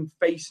 even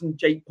facing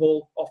Jake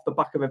Paul off the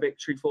back of a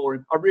victory for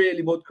him. I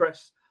really would,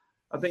 Chris.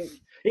 I think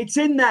it's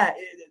in there.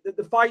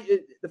 The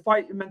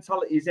fighting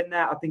mentality is in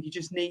there. I think he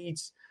just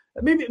needs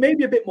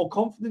maybe a bit more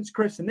confidence,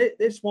 Chris. And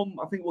this one,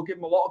 I think, will give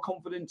him a lot of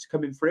confidence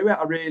coming through it.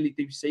 I really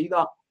do see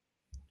that.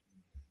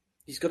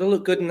 He's got to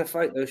look good in the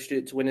fight, though,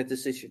 Stuart, to win a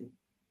decision.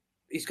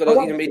 He's got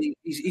to.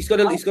 He's got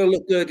to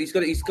look good. He's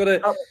got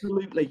to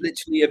absolutely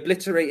literally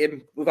obliterate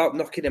him without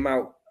knocking him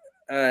out.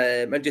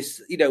 And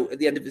just at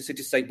the end of it,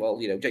 just say, well,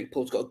 Jake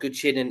Paul's got a good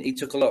chin and he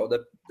took a lot of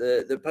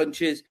the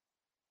punches.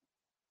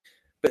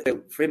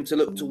 But for him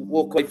to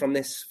walk away from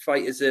this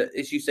fight as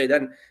you say,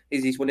 then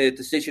he's won a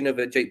decision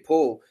over Jake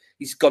Paul.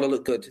 He's got to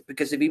look good,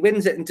 because if he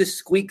wins it and just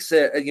squeaks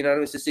a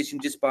unanimous decision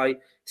just by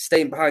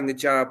staying behind the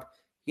jab,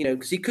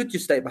 because he could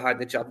just stay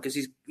behind the jab because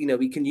he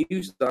can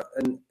use that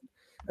and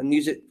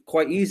use it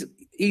quite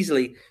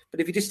easily. But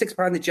if he just sticks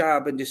behind the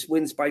jab and just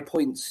wins by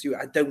points,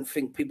 I don't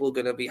think people are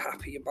going to be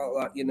happy about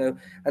that,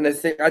 And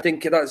I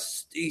think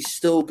he's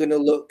still going to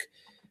look.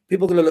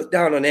 People are going to look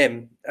down on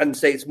him and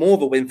say it's more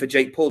of a win for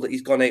Jake Paul that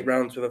he's gone 8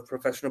 rounds with a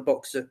professional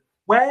boxer.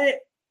 Where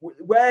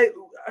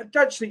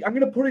actually, I'm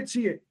going to put it to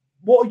you.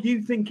 What are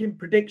you thinking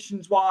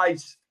predictions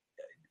wise?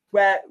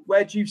 Where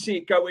do you see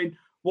it going?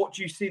 What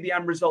do you see the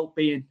end result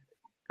being?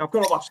 I've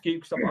got to ask you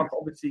because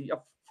I've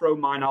thrown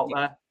mine out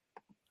there.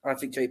 I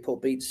think Jake Paul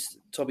beats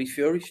Tommy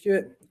Fury,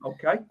 Stuart.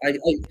 Okay.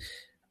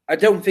 I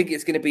don't think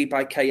it's going to be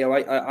by KO.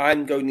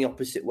 I'm going the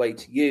opposite way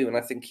to you, and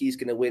I think he's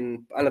going to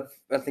win. And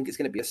I think it's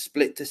going to be a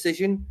split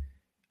decision.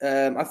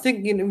 I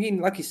think,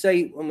 like you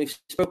say, when we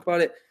spoke about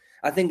it,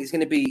 I think it's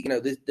going to be,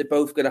 they're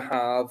both going to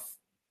have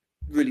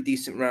really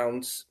decent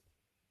rounds.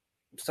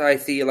 So I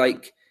feel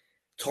like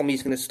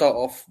Tommy's going to start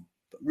off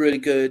really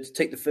good,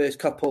 take the first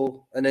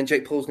couple, and then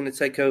Jake Paul's going to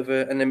take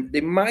over, and then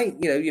they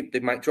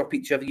might drop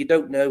each other. You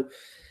don't know.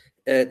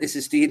 This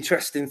is the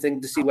interesting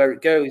thing to see where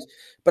it goes.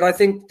 But I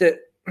think that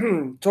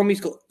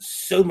Tommy's got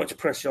so much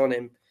pressure on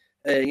him.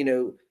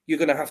 You're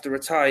going to have to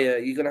retire.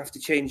 You're going to have to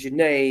change your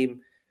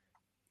name.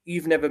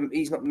 He's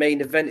not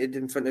main evented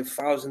in front of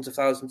thousands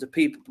of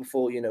people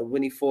before.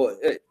 When he fought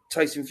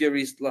Tyson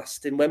Fury's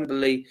last in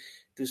Wembley,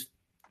 there's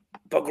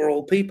bugger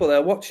all people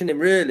there watching him,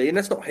 really. And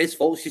that's not his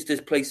fault. It's just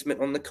his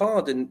placement on the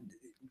card. And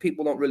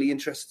people aren't really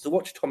interested to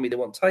watch Tommy. They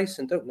want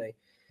Tyson, don't they?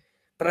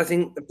 But I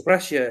think the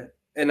pressure,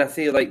 and I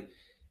feel like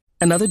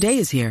another day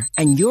is here,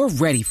 and you're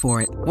ready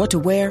for it. What to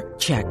wear?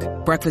 Check.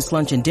 Breakfast,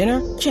 lunch, and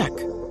dinner? Check.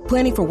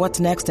 Planning for what's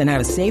next and how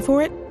to save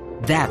for it?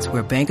 That's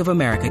where Bank of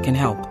America can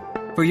help.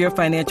 For your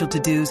financial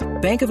to-dos,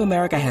 Bank of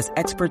America has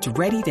experts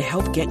ready to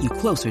help get you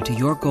closer to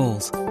your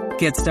goals.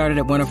 Get started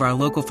at one of our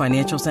local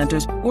financial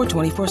centers or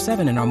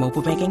 24/7 in our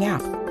mobile banking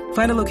app.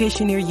 Find a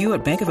location near you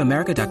at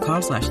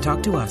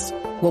bankofamerica.com/talktous.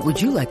 What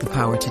would you like the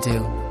power to do?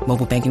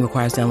 Mobile banking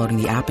requires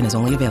downloading the app and is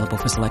only available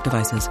for select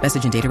devices.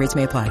 Message and data rates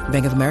may apply.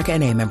 Bank of America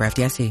NA, member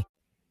FDIC.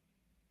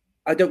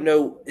 I don't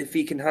know if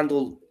he can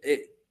handle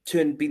it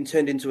being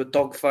turned into a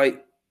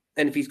dogfight.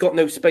 And if he's got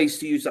no space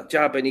to use that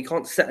jab and he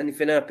can't set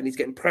anything up and he's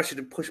getting pressured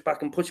to push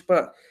back,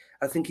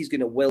 I think he's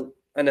going to wilt.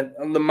 And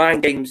on the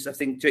mind games, I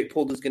think Jake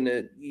Paul is going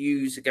to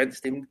use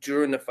against him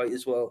during the fight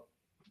as well.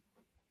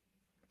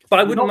 But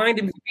I wouldn't mind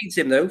him if he beats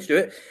him, though,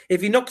 Stuart.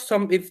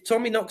 If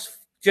Tommy knocks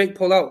Jake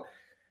Paul out,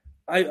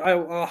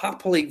 I'll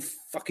happily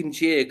fucking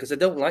cheer because I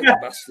don't like the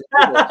bastard.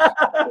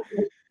 I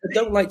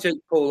don't like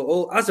Jake Paul at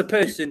all. As a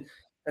person,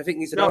 I think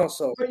he's an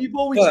arsehole. But you've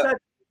always said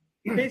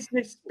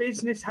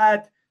business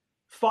head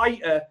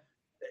fighter,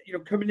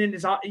 coming in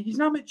as he's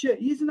an amateur.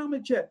 He's an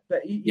amateur,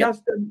 but he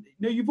has done.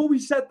 You've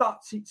always said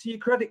that to your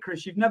credit,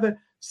 Chris. You've never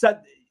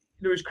said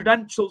his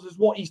credentials as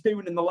what he's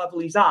doing and the level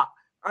he's at,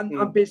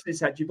 and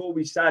business head. You've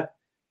always said,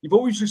 you've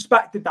always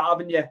respected that,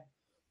 haven't you?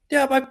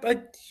 Yeah,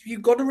 but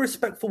you've got to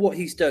respect for what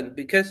he's done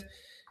because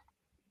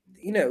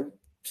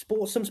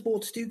some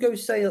sports do go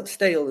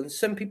stale, and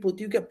some people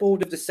do get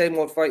bored of the same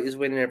old fighters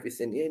winning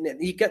everything.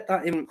 You get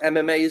that in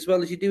MMA as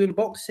well as you do in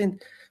boxing.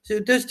 So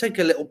it does take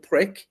a little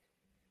prick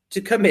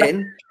to come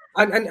in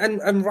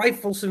and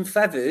rifle some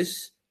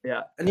feathers.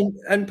 Yeah.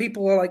 And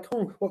people are like,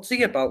 oh, what's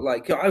he about?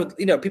 Like,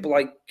 people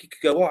like you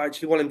could go, oh, I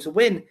actually want him to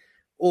win.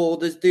 Or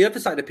there's the other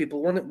side of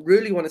people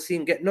really want to see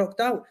him get knocked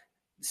out.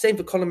 Same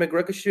for Conor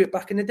McGregor, Stuart,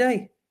 back in the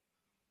day.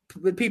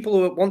 People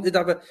who wanted to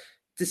have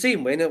to see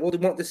him win, or they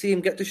want to see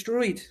him get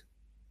destroyed.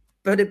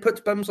 But it puts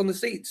bums on the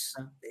seats.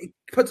 It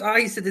puts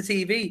eyes to the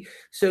TV.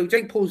 So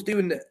Jake Paul's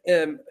doing,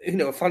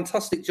 a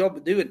fantastic job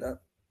of doing that.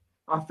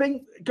 I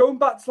think going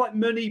back to like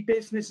money,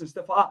 business, and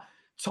stuff like that,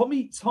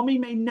 Tommy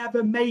may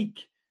never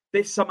make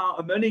this amount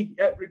of money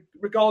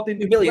regarding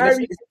 2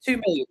 million.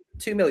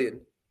 2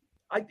 million.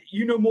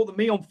 You know more than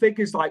me on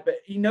figures, but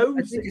he knows.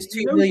 I think it's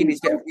 2 million. He's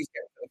getting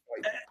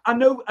I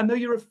know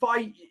you're a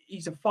fight.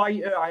 He's a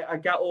fighter. I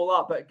get all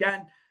that, but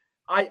again,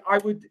 I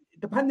would,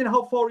 depending on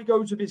how far he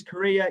goes with his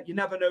career, you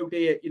never know, do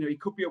you? You know, he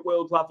could be at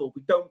world level.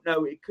 We don't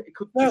know. It could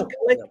just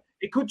click. No.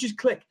 It could just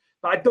click.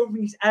 But I don't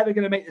think he's ever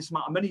going to make this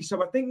amount of money.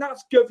 So I think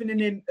that's governing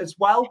him as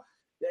well.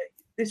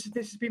 This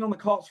has been on the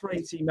cards for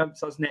 18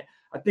 months, hasn't it?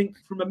 I think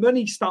from a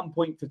money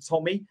standpoint for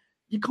Tommy,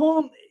 he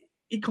can't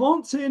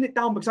turn it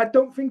down, because I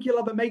don't think he'll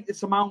ever make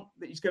this amount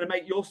that he's going to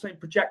make. You're saying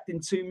projecting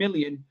 2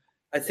 million.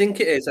 I think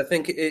it is. I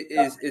think it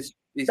is.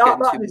 He's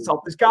that in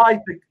itself. There's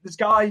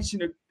guys,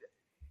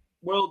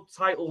 world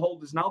title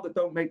holders now that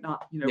don't make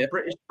that.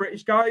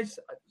 British guys.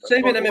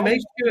 Same in MMA,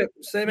 Stuart.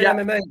 Same in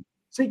MMA.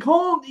 So he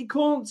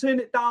can't turn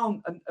it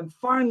down, and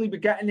finally we're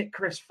getting it,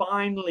 Chris.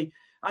 Finally,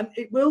 and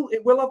it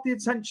will have the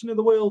attention of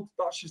the world.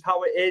 That's just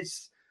how it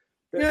is.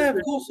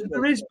 Of course.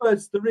 There is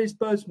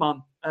buzz,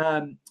 man.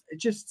 I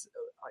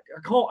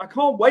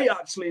can't wait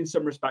actually in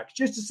some respects,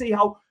 just to see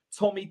how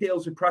Tommy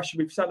deals with pressure.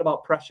 We've said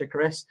about pressure,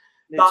 Chris.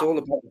 It's all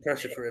about the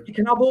pressure for him. You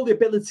can have all the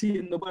ability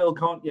in the world,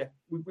 can't you?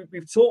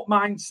 We've taught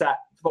mindset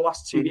for the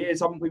last 2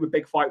 years, haven't we, with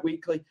Big Fight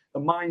Weekly? The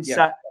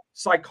mindset,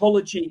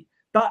 psychology,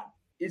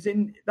 that's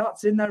in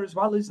there as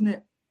well, isn't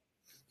it?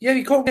 Yeah,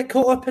 you can't get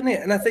caught up in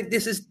it, and I think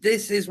this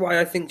is why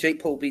I think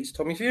Jake Paul beats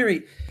Tommy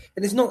Fury.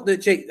 And it's not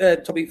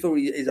that Tommy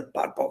Fury is a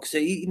bad boxer.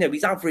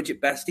 He's average at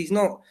best. He's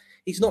not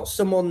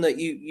someone that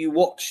you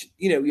watch.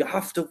 You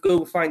have to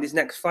go find his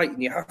next fight,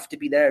 and you have to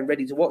be there and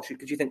ready to watch it,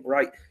 because you think,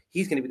 right,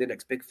 he's going to be the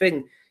next big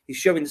thing. He's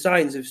showing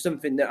signs of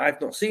something that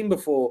I've not seen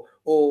before,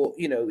 or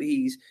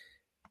he's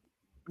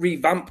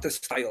revamped the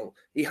style.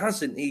 He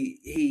hasn't.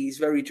 He's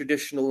very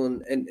traditional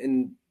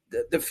and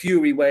the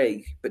Fury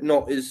way, but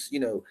not as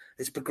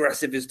as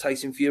progressive as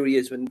Tyson Fury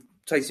is. When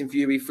Tyson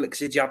Fury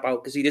flicks a jab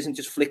out, because he doesn't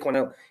just flick one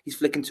out, he's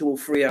flicking 2 or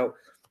 3 out,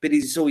 but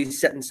he's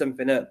always setting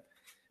something up.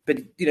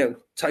 But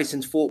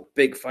Tyson's fought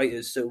big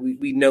fighters, so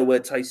we know where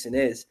Tyson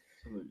is.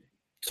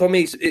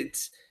 Tommy's,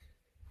 it's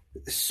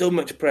so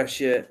much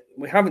pressure.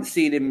 We haven't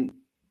seen him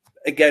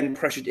again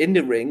pressured in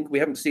the ring. We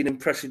haven't seen him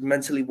pressured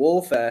mentally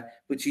warfare,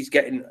 which he's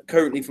getting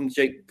currently from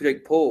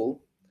Jake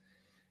Paul.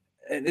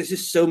 And there's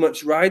just so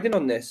much riding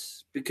on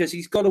this, because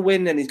he's got to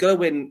win, and he's got to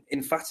win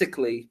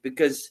emphatically,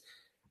 because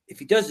if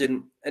he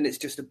doesn't, and it's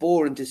just a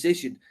boring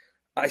decision,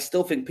 I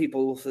still think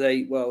people will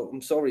say, well,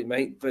 I'm sorry,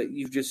 mate, but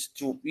you've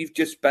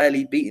just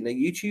barely beaten a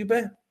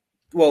YouTuber.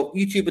 Well,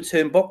 YouTuber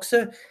turned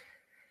boxer.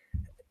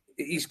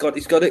 He's got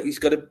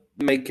to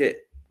make it.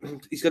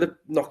 He's got to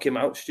knock him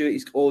out, Stuart.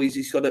 He's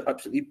got to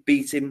absolutely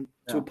beat him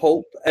to a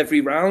pulp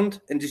every round.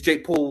 And just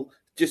Jake Paul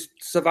just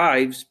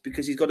survives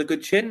because he's got a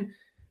good chin.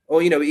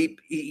 Or,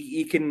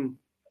 he can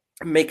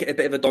make it a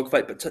bit of a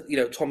dogfight, but,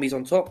 Tommy's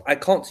on top. I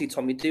can't see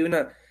Tommy doing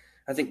that.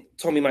 I think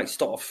Tommy might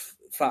start off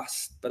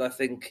fast, but I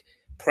think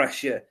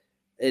pressure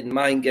and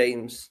mind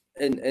games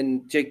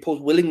and Jake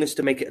Paul's willingness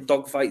to make it a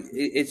dogfight,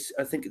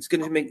 I think he's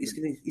going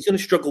to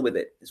struggle with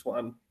it, is what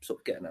I'm sort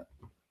of getting at.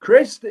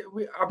 Chris,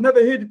 I've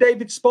never heard of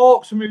David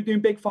Sparks when we were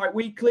doing Big Fight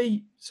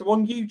Weekly. So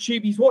on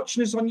YouTube, he's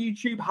watching us on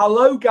YouTube.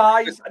 Hello,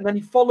 guys. And then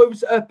he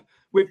follows up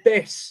with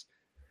this.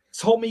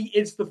 Tommy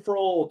is the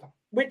fraud,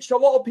 which a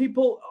lot of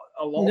people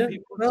are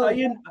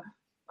saying.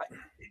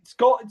 It's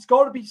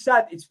got to be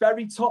said. It's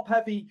very top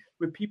heavy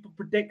with people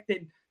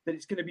predicting that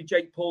it's going to be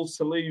Jake Paul's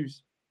to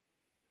lose.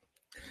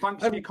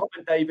 Thanks for your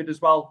comment, David,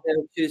 as well. Yeah,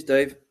 cheers,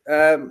 Dave.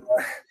 Do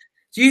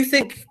you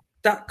think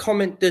that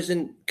comment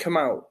doesn't come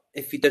out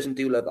if he doesn't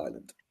do Love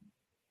Island?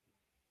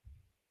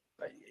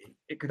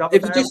 It could have.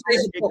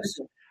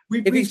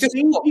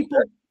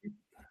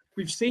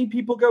 We've seen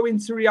people go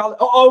into reality.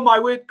 Oh my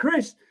word,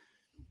 Chris!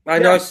 I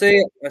know. I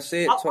see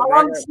it.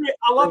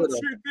 I'll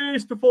answer it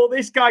first before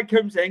this guy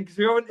comes in, because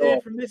we haven't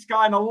heard from this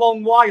guy in a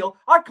long while.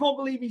 I can't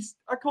believe he's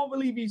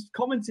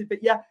commented.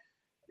 But yeah,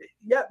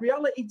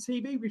 reality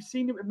TV. We've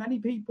seen it with many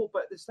people,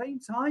 but at the same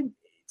time,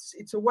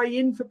 it's a way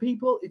in for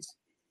people. It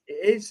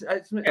is.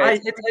 I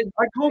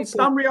can't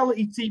stand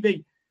reality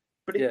TV.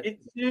 But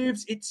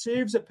it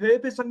serves a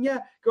purpose. And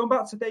going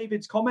back to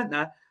David's comment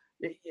there,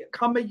 it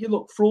can make you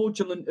look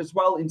fraudulent as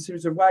well in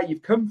terms of where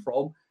you've come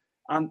from.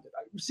 And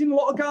we've seen a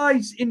lot of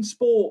guys in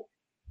sport,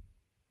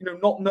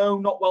 not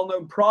well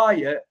known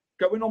prior,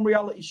 going on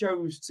reality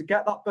shows to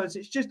get that buzz.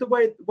 It's just the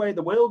way of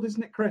the world,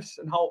 isn't it, Chris?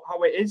 And how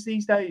it is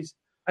these days.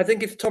 I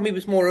think if Tommy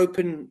was more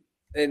open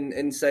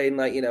in saying,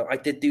 like, I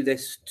did do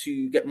this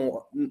to get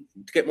more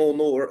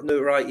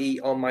notoriety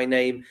on my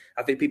name,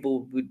 I think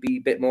people would be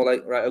a bit more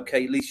like, right,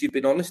 okay, at least you've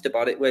been honest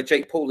about it. Where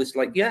Jake Paul is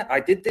like, yeah, I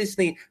did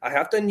Disney, I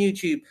have done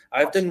YouTube,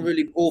 I've done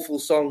really awful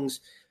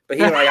songs, but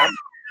here I am.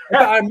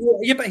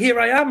 But here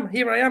I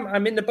am.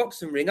 I'm in the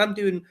boxing ring. I'm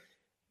doing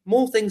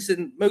more things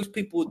than most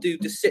people would do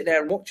just sitting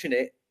there and watching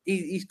it.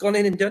 He's gone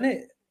in and done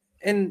it.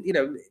 And,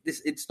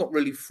 it's not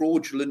really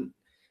fraudulent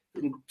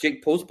in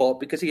Jake Paul's part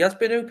because he has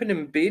been open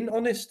and being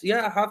honest.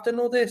 Yeah, I have done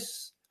all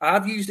this. I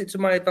have used it to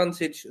my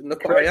advantage. And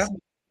look where I am.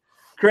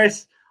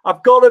 Chris,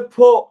 I've got to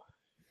put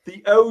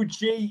the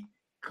OG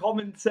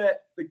commenter,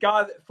 the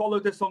guy that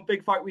followed us on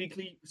Big Fight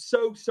Weekly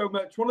so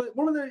much. One of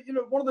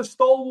the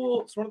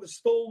stalwarts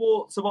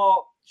of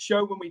our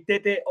show when we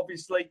did it.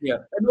 Obviously,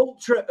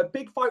 a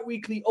Big Fight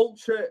Weekly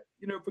ultra.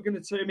 If we're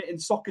going to term it in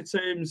soccer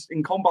terms,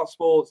 in combat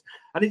sports,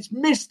 and it's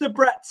Mr.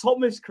 Brett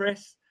Thomas.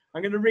 Chris,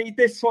 I'm going to read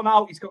this one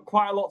out. He's got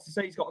quite a lot to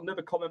say. He's got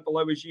another comment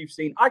below, as you've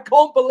seen. I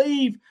can't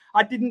believe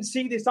I didn't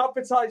see this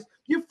advertised.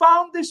 You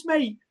found this,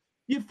 mate.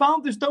 You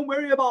found us. Don't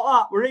worry about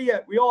that. We're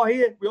here. We are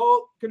here. We are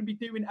going to be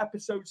doing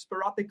episodes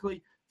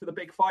sporadically for the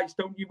big fights.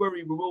 Don't you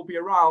worry. We will be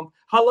around.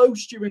 Hello,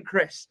 Stu and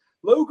Chris.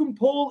 Logan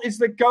Paul is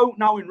the GOAT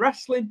now in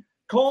wrestling.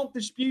 Can't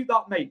dispute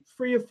that, mate.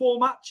 3 or 4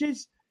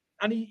 matches,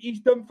 and he's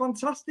done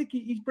fantastic.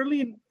 He's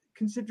brilliant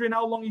considering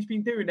how long he's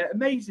been doing it.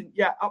 Amazing.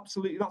 Yeah,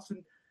 absolutely. That's a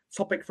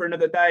topic for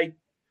another day.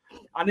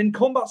 And in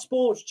combat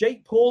sports,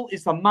 Jake Paul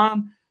is the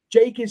man.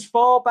 Jake is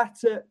far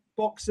better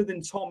boxer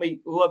than Tommy.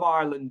 Love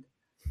Island.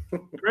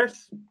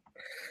 Chris?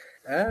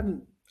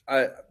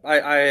 I've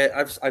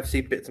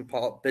seen bits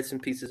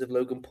and pieces of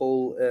Logan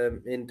Paul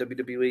in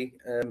WWE.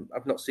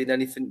 I've not seen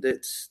anything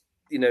that's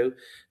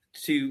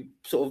to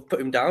sort of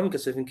put him down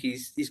because I think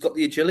he's got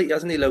the agility,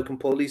 hasn't he, Logan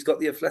Paul? He's got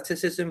the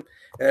athleticism.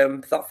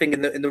 That thing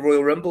in the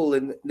Royal Rumble,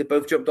 and they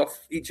both jumped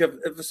off each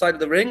other side of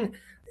the ring.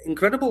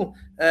 Incredible.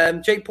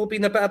 Jake Paul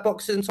being a better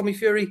boxer than Tommy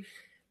Fury,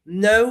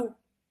 no,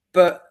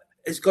 but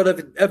has got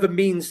other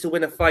means to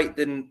win a fight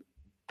than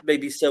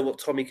maybe what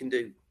Tommy can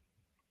do.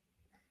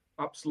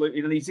 Absolutely.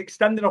 And he's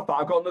extending off that.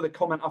 I've got another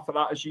comment after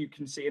that, as you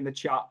can see in the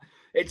chat.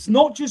 It's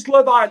not just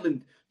Love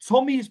Island.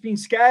 Tommy has been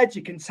scared.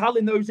 You can tell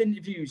in those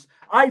interviews.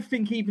 I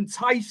think even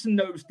Tyson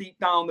knows deep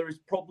down there is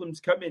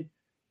problems coming.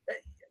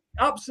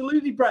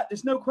 Absolutely, Brett.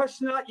 There's no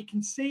question of that. You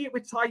can see it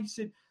with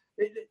Tyson.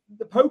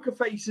 The poker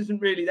face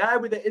isn't really there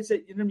with it, is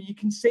it? You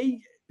can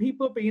see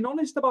people being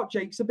honest about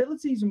Jake's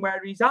abilities and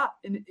where he's at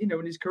in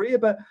his career.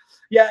 But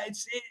yeah,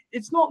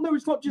 it's not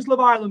just Love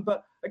Island.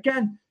 But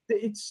again,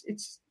 it's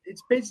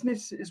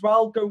business as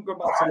well. Don't go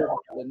back to Love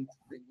Island.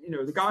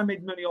 The guy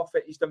made money off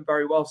it. He's done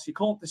very well, so you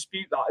can't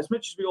dispute that. As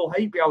much as we all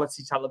hate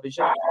reality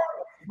television,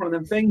 it's one of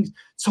them things.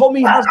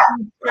 Tommy has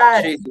been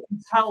scared. You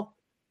can tell.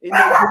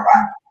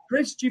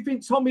 Chris, do you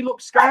think Tommy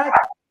looks scared?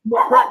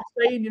 What Brett's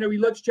saying, he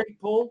loves Jake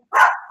Paul.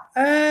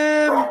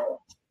 I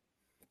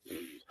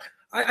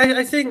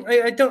think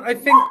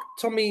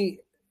Tommy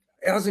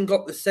hasn't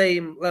got the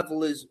same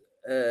level as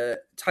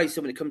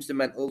Tyson when it comes to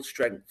mental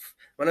strength.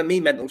 When I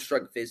mean mental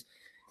strength is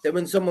that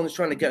when someone's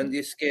trying to get under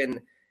your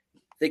skin,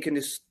 they can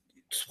just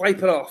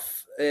swipe it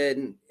off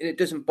and it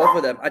doesn't bother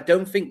them. I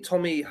don't think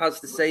Tommy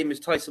has the same as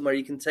Tyson where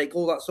he can take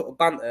all that sort of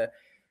banter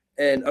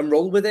and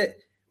roll with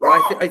it.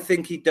 I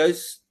think he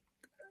does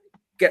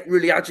get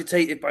really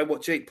agitated by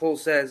what Jake Paul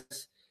says.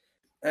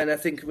 And I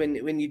think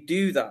when you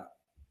do that,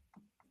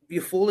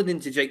 you're falling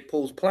into Jake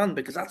Paul's plan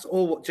because that's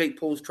all what Jake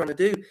Paul's trying to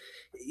do.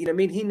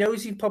 He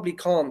knows he probably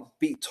can't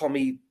beat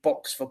Tommy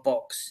box for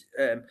box.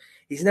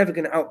 He's never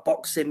going to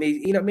outbox him.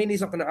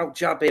 He's not going to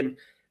outjab him.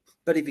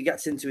 But if he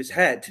gets into his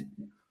head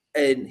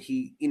and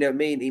he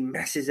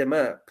messes him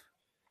up,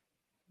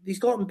 he's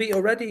got him beat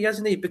already,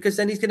 hasn't he? Because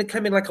then he's going to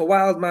come in like a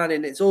wild man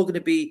and it's all going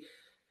to be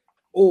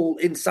all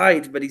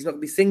inside, but he's not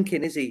going to be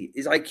thinking, is he?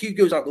 His IQ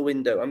goes out the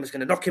window. I'm just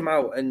going to knock him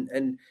out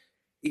and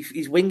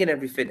he's winging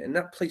everything, and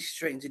that plays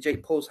straight into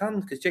Jake Paul's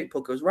hand because Jake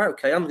Paul goes, right,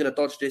 okay, I'm going to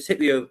dodge this, hit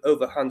me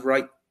over hand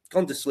right,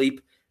 gone to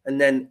sleep, and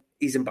then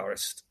he's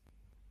embarrassed.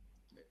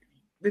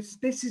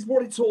 This is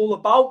what it's all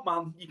about,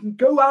 man. You can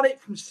go at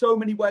it from so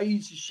many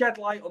ways. You shed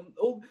light on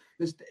all.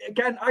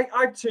 Again,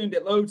 I've turned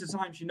it loads of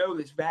times.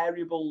 There's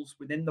variables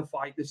within the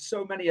fight. There's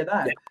so many of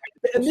them. Yeah.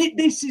 And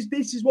this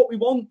is what we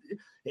want.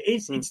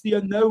 It's the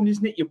unknown,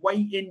 isn't it? You're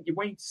waiting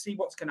to see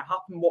what's going to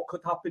happen, what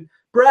could happen.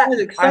 Brett,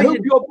 I hope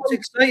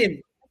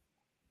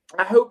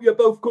you're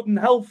both good and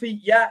healthy.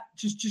 Yeah,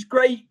 just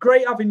great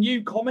having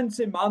you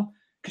commenting, man,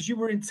 because you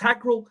were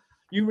integral.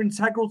 You were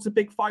integral to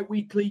Big Fight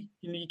Weekly.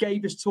 You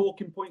gave us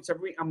talking points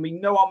every week, and we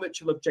know how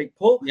much you love Jake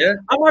Paul. Yeah.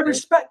 Am I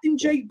respecting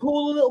Jake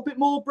Paul a little bit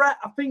more, Brett?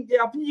 I think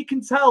you can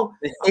tell.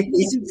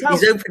 He's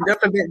opened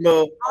up a bit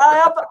more. I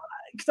have,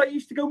 because I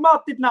used to go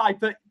mad, didn't I?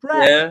 But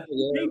Brett,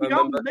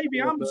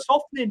 maybe I'm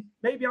softening.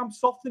 Maybe I'm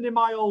softening in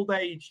my old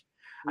age.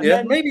 And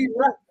then maybe.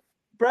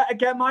 Brett,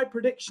 again, my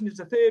prediction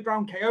is a 3rd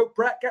round KO.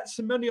 Brett gets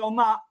some money on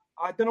that.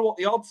 I don't know what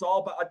the odds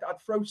are, but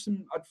I'd throw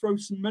some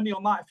money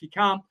on that if you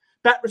can.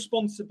 Bet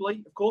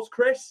responsibly, of course.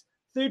 Chris,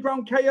 3rd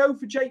round KO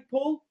for Jake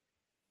Paul?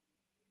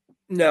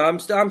 No,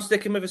 I'm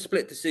sticking with a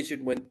split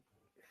decision win.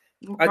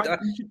 Okay.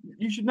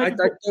 You should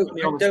never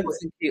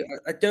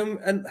I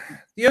don't. And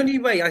the only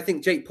way I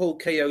think Jake Paul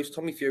KOs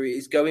Tommy Fury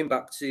is going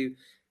back to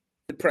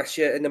the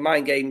pressure and the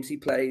mind games he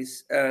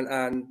plays,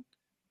 and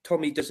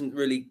Tommy doesn't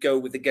really go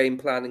with the game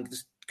plan and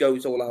just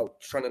goes all out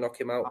trying to knock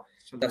him out.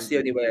 Absolutely. That's the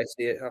only way I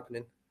see it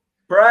happening.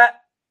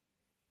 Brett,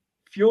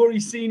 Fury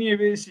Senior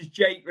versus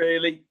Jake.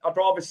 Really, I'd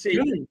rather see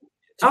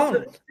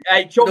John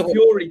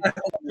Fury.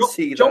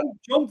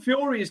 John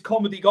Fury is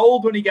comedy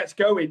gold when he gets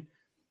going.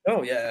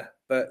 Oh yeah,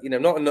 but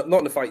not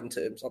in the fighting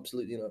terms.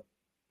 Absolutely not.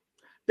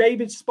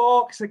 David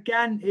Sparks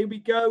again. Here we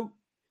go.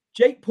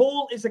 Jake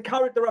Paul is a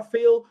character, I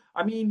feel.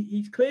 I mean,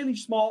 he's clearly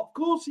smart. Of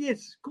course he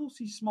is. Of course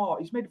he's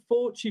smart. He's made a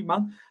fortune,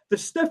 man. The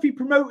stuff he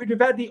promoted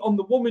with Eddie on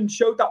the woman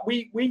show that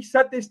we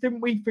said this, didn't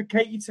we, for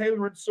Katie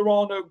Taylor and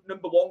Serrano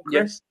 #1,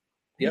 Chris?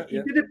 Yeah.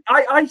 He did it.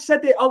 I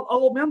said it. I'll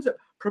hold my hands up.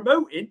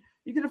 Promoting,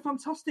 he did a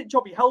fantastic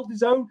job. He held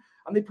his own,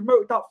 and they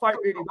promoted that fight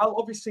really well.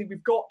 Obviously,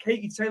 we've got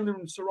Katie Taylor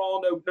and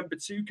Serrano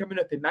 #2 coming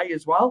up in May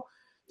as well.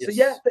 Yes. So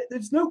yeah,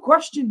 there's no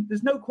question.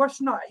 There's no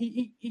question that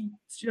he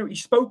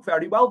spoke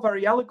very well,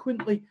 very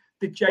eloquently.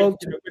 Did Jake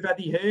with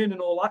Eddie Hearn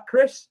and all that,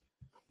 Chris?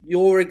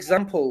 Your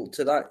example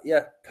to that,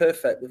 yeah,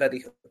 perfect with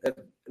Eddie.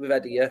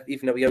 Yeah,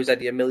 even though he owes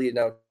Eddie $1 million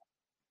now,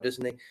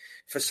 doesn't he,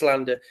 for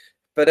slander?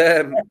 But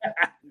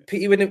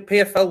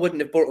PFL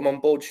wouldn't have brought him on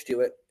board,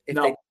 Stuart, if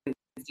they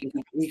didn't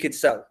think he could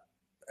sell.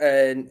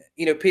 And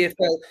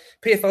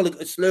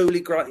PFL are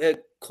slowly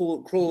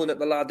crawling up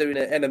the ladder in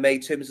MMA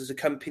terms as a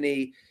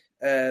company.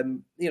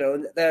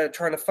 They're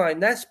trying to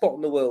find their spot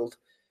in the world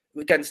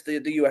against the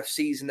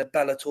UFCs and the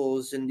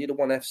Bellators and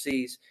ONE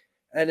FCs.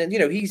 And then,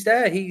 he's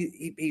there.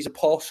 He's a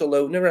partial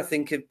owner, I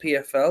think, of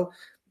PFL.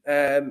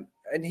 And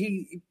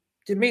they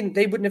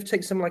wouldn't have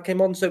taken someone like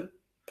him on. So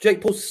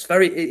Jake Paul's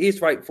he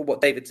is right for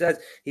what David says.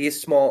 He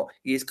is smart.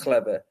 He is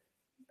clever.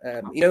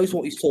 He knows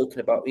what he's talking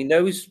about. He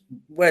knows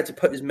where to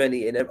put his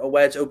money in or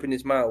where to open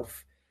his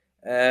mouth.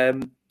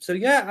 So,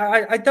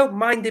 yeah, I don't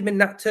mind him in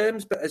that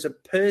terms, but as a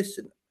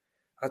person,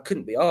 I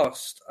couldn't be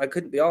arsed. I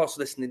couldn't be arsed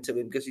listening to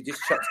him because he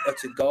just chats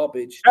utter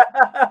garbage.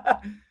 I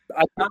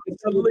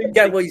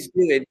get what he's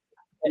doing.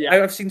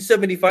 Yeah. I've seen so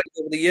many fights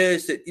over the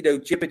years that,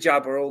 jibber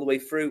jabber all the way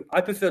through. I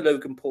prefer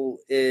Logan Paul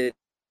in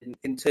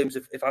terms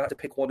of if I had to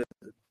pick one of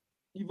them.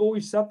 You've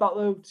always said that,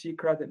 though, to your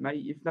credit,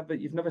 mate. You've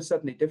never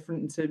said any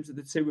different in terms of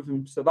the two of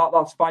them, so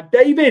that's fine.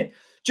 David,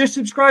 just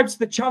subscribe to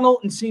the channel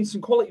and seen some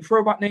quality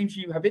throwback names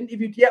you have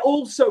interviewed. Yeah,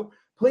 also,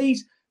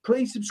 please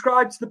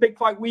subscribe to the Big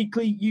Fight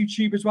Weekly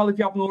YouTube as well if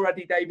you haven't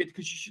already, David,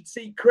 because you should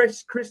see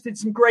Chris. Chris did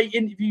some great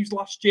interviews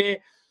last year,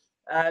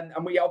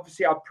 and we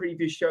obviously had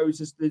previous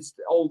shows as there's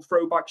old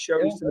throwback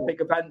shows to the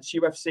big events,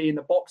 UFC and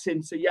the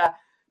boxing. So yeah,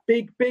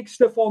 big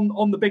stuff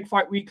on the Big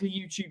Fight Weekly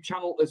YouTube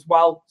channel as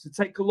well. So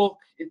take a look.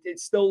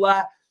 It's still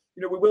there.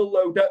 We will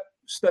load up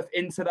stuff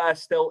into there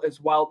still as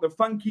well. But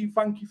thank you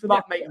for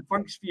that, mate, and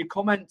thanks for your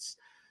comments.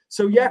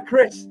 So yeah,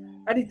 Chris,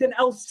 anything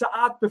else to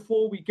add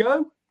before we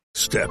go?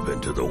 Step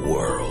into the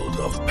world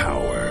of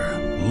power,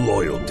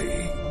 loyalty,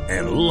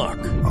 and luck.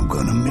 I'm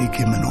going to make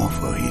him an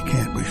offer he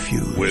can't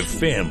refuse. With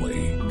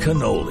family,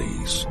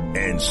 cannolis,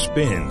 and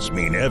spins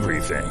mean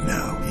everything.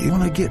 Now, you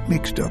want to get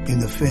mixed up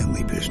in the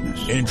family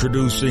business.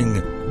 Introducing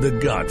The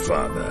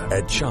Godfather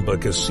at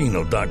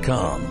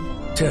ChumbaCasino.com.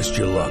 Test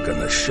your luck in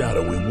the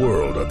shadowy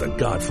world of The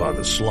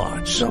Godfather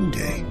slot.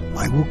 Someday,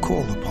 I will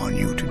call upon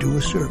you to do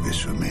a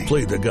service for me.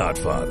 Play The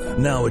Godfather,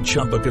 now at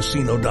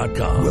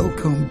ChumbaCasino.com.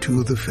 Welcome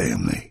to the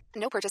family.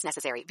 No purchase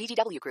necessary.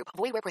 VGW Group.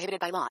 Void where prohibited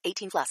by law.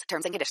 18+.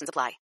 Terms and conditions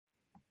apply.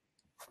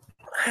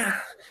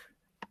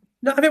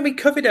 No, I think we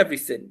covered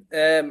everything.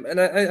 And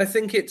I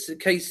think it's a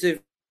case of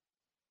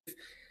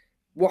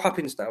what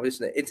happens now,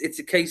 isn't it? It's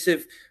a case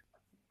of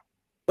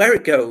where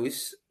it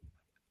goes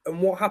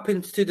and what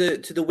happens to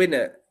the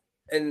winner.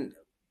 And,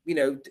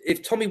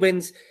 if Tommy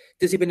wins,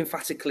 does he win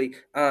emphatically?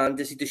 And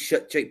does he just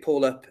shut Jake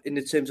Paul up in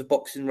the terms of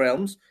boxing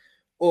realms?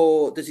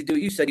 Or does he do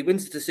what you said? He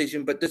wins the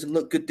decision but doesn't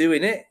look good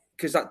doing it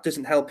because that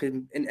doesn't help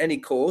him in any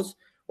cause?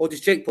 Or does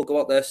Jake Paul go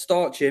out there,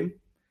 starch him,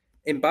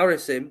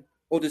 embarrass him?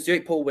 Or does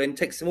Jake Paul win,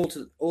 takes him all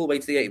the way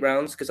to the 8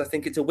 rounds? Because I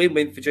think it's a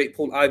win-win for Jake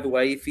Paul either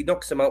way. If he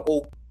knocks him out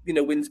or,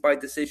 wins by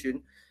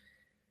decision,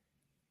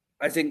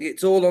 I think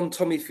it's all on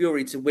Tommy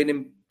Fury to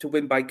win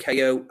by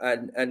KO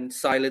and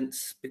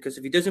silence. Because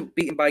if he doesn't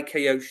beat him by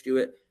KO,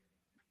 Stuart,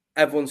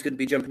 everyone's going to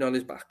be jumping on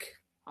his back.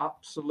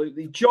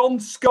 Absolutely. John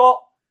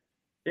Scott.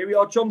 Here we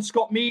are, John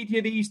Scott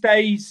Media these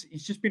days.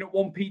 He's just been at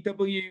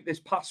 1PW this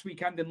past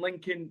weekend in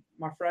Lincoln.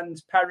 My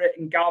friends Perrett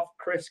and Gav,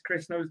 Chris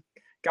knows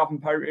Gav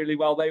and Perrett really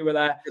well. They were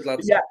there. Good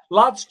lads. Yeah,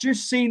 lads,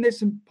 just seen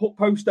this and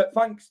post it.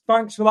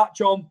 Thanks for that,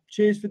 John.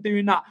 Cheers for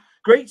doing that.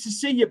 Great to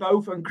see you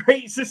both, and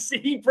great to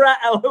see Brett.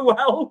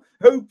 LOL.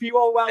 Hope you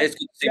are well. It's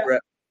good to see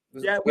Brett.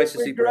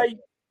 We're great.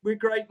 We're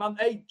great, man.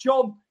 Hey,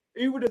 John,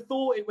 who would have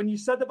thought it when you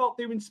said about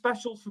doing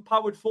specials for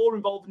Powered 4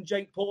 involving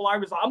Jake Paul? I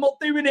was like, I'm not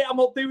doing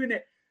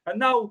it. And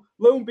now,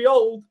 lo and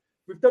behold,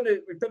 we've done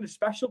a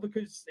special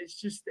because it's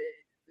just the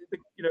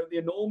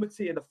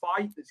enormity of the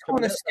fight. That's you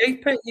can't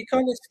escape it.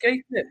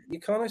 You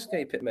can't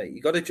escape it, mate.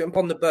 You got to jump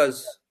on the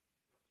buzz.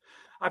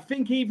 I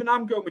think even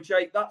I'm going with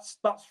Jake. That's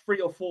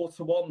 3 or 4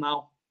 to 1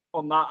 now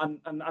on that,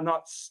 and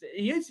that's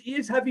he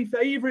is heavy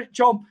favourite,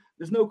 John.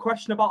 There's no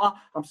question about that.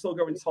 I'm still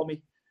going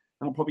Tommy,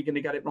 and I'm probably going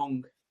to get it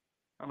wrong.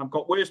 And I've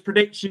got worse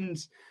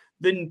predictions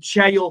than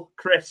Chael,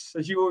 Chris,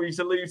 as you always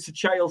allude to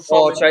Chael.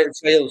 Oh,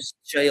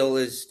 Chael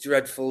is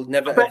dreadful.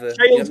 Never ever.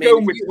 Chael's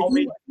going with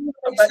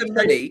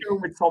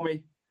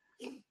Tommy.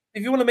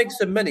 If you want to make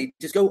some money,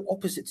 just go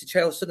opposite to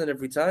Chael Sonnen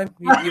every time.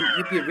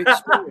 You'd be a rich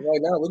man right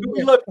now, wouldn't you?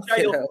 We love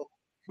Chael.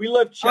 We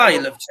love Chael. I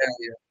love Chael,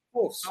 yeah. Of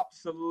course.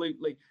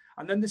 Absolutely.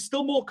 And then there's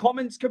still more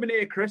comments coming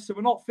here, Chris, so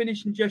we're not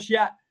finishing just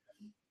yet.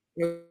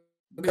 Okay.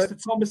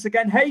 Mr. Thomas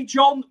again. Hey,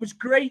 John, it was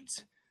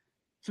great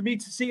for me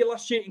to see you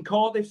last year in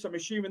Cardiff, so I'm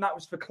assuming that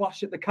was for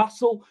Clash at the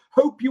Castle.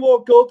 Hope you are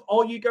good.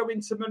 Are you going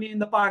to Money in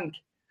the Bank,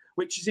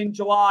 which is in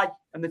July,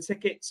 and the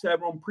tickets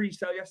were on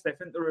pre-sale yesterday. I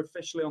think they're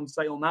officially on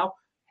sale now.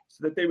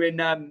 So they're doing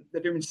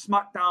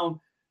SmackDown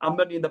and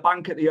Money in the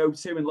Bank at the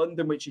O2 in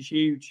London, which is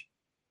huge.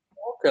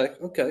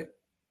 Okay.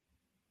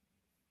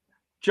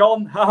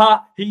 John,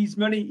 he's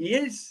money. He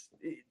is.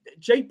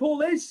 Jake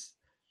Paul is.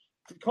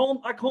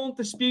 I can't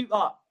dispute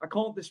that.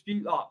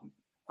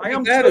 I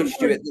am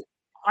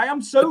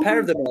so the pair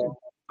of them are.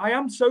 I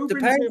am so but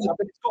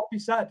it's got to be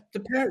said.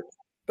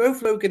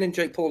 Both Logan and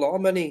Jake Paul are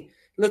money.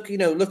 Look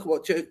at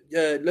what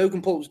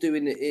Logan Paul was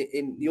doing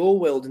in your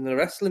world in the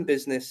wrestling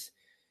business.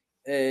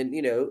 And,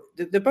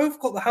 they both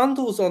got the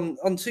handles on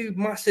two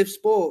massive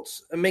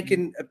sports and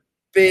making a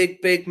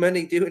big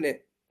money doing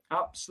it.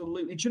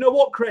 Absolutely. Do you know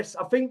what, Chris?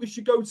 I think we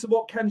should go to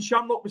what Ken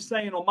Shamrock was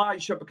saying on my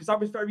show, because I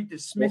was very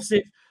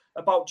dismissive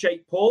about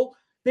Jake Paul.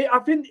 I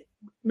think,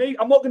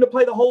 I'm not going to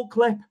play the whole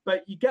clip,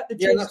 but you get the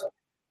gist.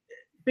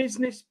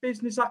 Business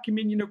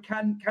acumen.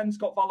 Ken's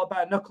got Valor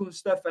Bare Knuckle and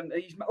stuff, and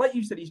he's, like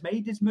you said, he's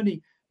made his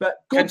money. But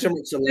Ken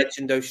Shamrock's a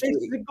legend, though. This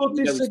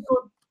is a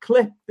good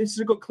clip. This is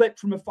a good clip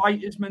from a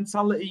fighter's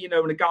mentality, and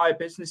a guy, a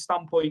business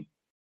standpoint.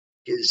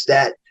 Is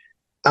that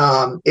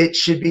it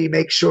should be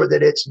make sure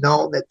that it's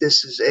known that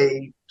this is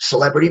a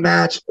celebrity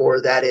match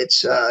or that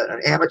it's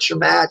an amateur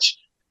match,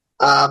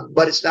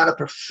 but it's not a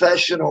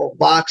professional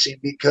boxing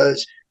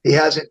because he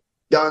hasn't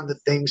done the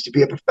things to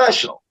be a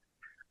professional.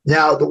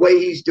 Now, the way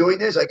he's doing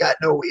this, I got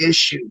no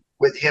issue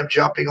with him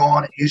jumping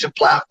on and using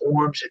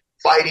platforms and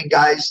fighting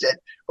guys that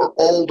are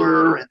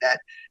older and that,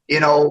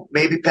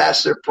 maybe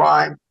past their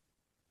prime.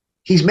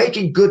 He's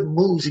making good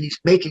moves and he's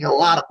making a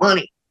lot of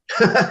money.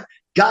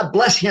 God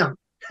bless him.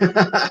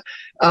 But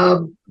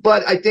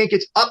I think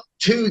it's up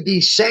to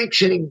the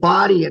sanctioning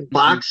body in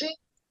boxing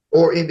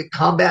or in the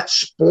combat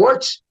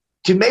sports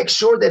to make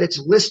sure that it's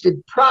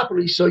listed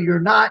properly, so you're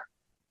not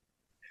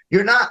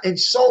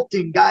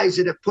insulting guys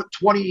that have put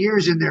 20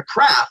 years in their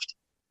craft.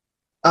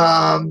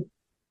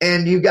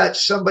 And you got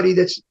somebody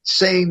that's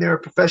saying they're a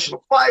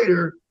professional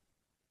fighter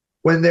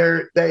when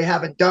they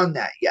haven't done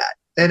that yet.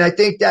 And I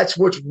think that's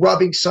what's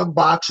rubbing some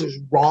boxers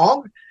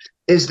wrong,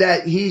 is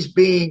that he's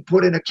being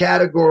put in a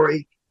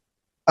category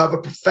of a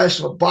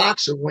professional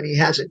boxer when he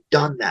hasn't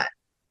done that.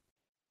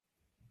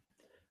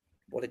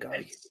 What a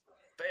guy.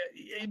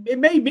 It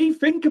made me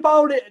think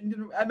about it.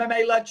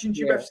 MMA legend,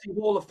 UFC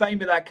Hall of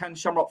Famer there, Ken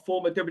Shamrock,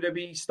 former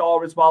WWE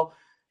star as well.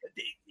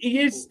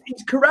 He's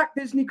correct,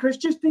 isn't he, Chris?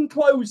 Just in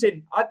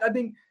closing, I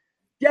think,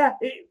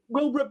 it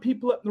will rub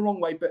people up the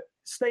wrong way, but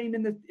staying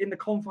in the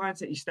confines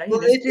that he's staying. Well,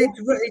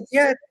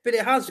 but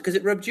it has, because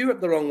it rubbed you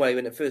up the wrong way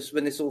when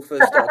this all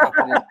first started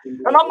happening.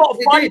 And I'm not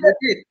a fighter.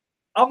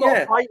 I'm not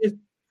a fighter.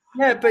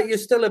 Yeah, but you're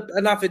still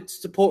an avid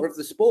supporter of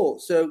the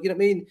sport. So, you know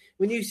what I mean?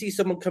 When you see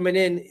someone coming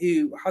in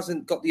who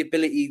hasn't got the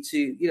ability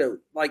to,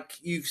 like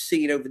you've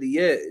seen over the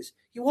years,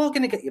 you are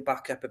going to get your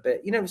back up a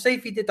bit. Say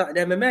if he did that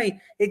in MMA,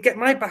 it'd get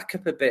my back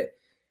up a bit.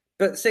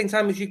 But at the same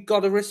time, you've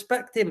got to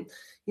respect him.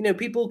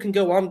 People can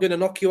go, I'm going to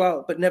knock you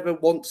out, but never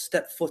once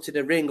step foot in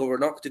a ring or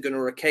an octagon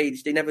or a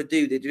cage. They never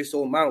do. They're just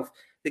all mouth.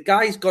 The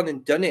guy's gone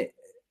and done it.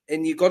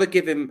 And you've got to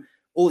give him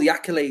all the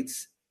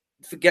accolades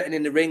for getting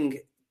in the ring,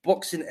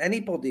 boxing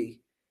anybody.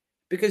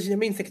 Because,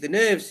 think of the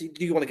nerves.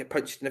 Do you want to get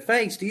punched in the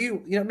face? Do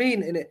you? You know what I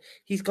mean? And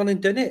he's gone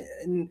and done it.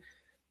 And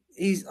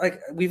he's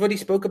like, we've already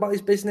spoke about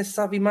his business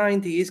savvy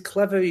mind. He is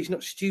clever. He's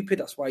not stupid.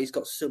 That's why he's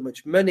got so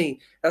much money.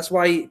 That's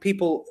why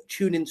people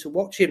tune in to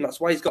watch him.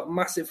 That's why he's got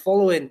massive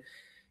following.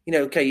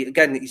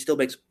 Again, he still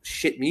makes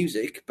shit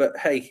music, but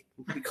hey,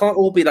 you can't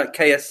all be like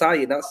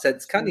KSI in that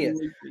sense, can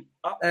you?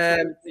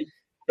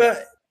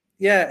 But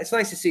yeah, it's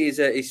nice to see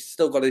he's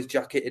still got his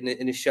jacket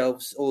in his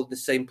shelves, all in the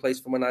same place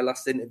from when I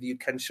last interviewed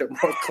Ken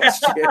Shamrock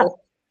last year.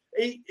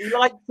 He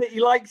likes it. He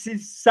likes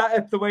his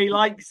setup the way he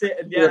likes it.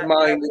 And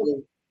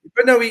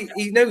but no,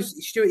 he knows.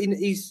 Stuart,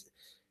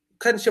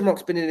 Ken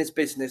Shamrock's been in his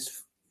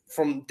business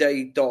from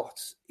day dot.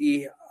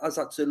 He has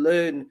had to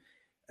learn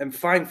and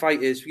find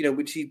fighters,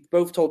 which he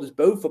both told us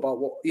both about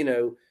what,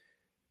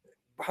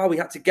 how he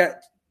had to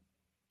get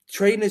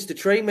trainers to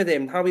train with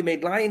him, how he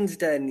made Lions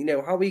Den,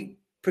 how he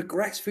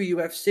progressed through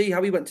UFC,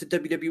 how he went to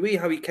WWE,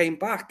 how he came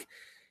back,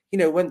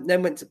 then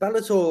went to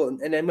Bellator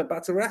and then went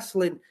back to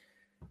wrestling.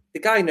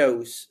 The guy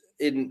knows.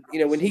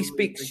 When he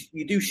speaks,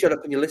 you do shut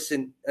up and you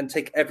listen and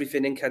take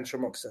everything in Ken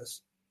Shamrock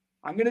says.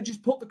 I'm going to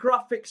just put the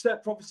graphics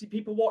up for obviously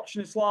people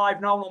watching us live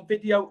now on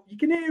video. You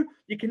can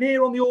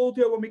hear on the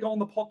audio when we go on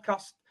the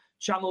podcast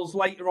channels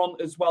later on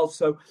as well.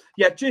 So,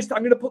 yeah,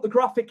 I'm going to put the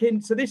graphic in.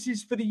 So this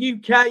is for the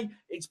UK.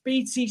 It's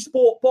BT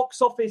Sport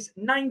box office,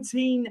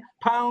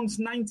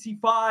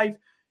 £19.95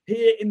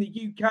 here in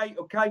the UK,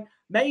 okay?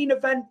 Main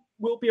event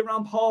will be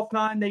around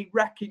 9:30, they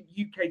reckon,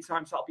 UK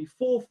time. So that'll be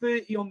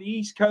 4:30 on the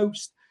East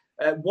Coast,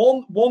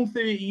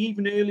 1:30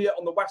 even earlier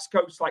on the West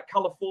Coast, like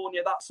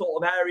California, that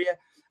sort of area.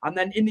 And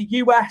then in the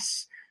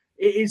US,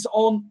 it is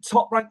on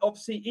Top Rank,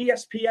 obviously,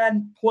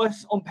 ESPN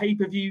Plus on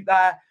pay-per-view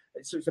there.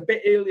 So it's a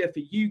bit earlier for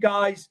you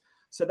guys.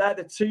 So they're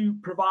the two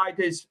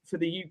providers for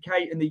the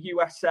UK and the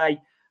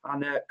USA.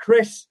 And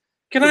Chris,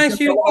 can I ask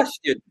you a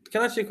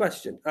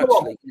question?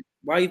 Actually,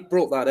 why you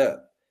brought that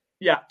up?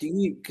 Yeah.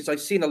 Because I've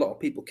seen a lot of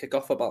people kick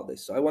off about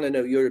this, so I want to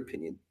know your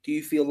opinion. Do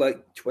you feel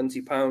like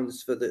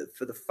 £20 for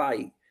the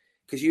fight?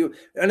 Because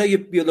I know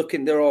you're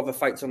looking, there are other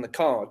fights on the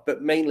card,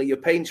 but mainly you're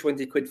paying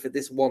 £20 for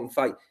this one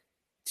fight.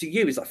 To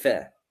you, is that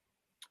fair?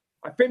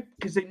 I think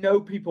because they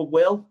know people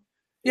will.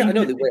 Yeah, I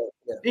know they will.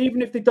 Yeah.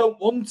 Even if they don't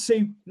want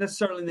to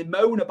necessarily, they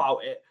moan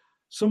about it,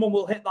 someone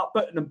will hit that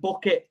button and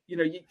book it,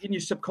 in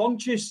your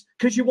subconscious,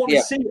 because you want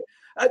to see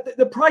it.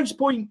 The price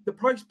point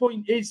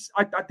is,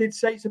 I did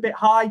say it's a bit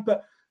high,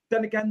 but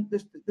then again,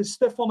 there's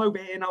stuff on over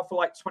here now for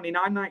like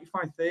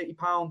 $29.95, £30. You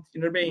know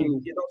what I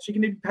mean? So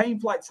you're going to be paying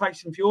for like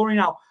Tyson Fury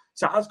now.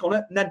 So it has gone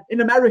up. And then in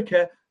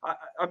America, I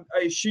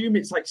assume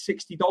it's like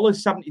 $60,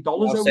 $70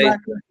 over there. A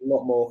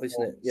lot more,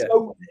 isn't it? Yeah.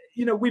 So,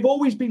 we've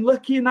always been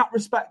lucky in that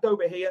respect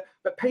over here,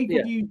 but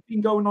pay-per-view's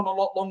been going on a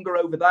lot longer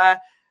over there.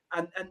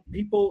 And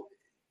people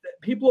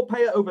will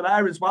pay it over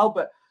there as well.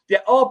 But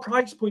our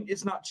price point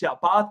isn't actually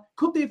that bad.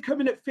 Could they have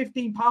come in at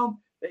 £15?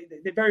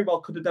 They very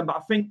well could have done, but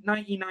I think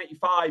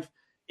 $19.95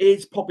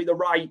 is probably the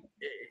right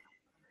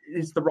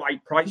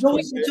price.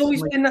 It's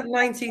always been that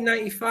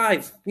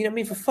 $19.95. You know what I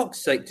mean? For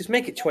fuck's sake, just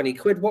make it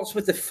 £20. What's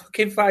with the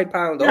fucking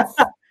 £5 off?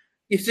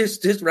 You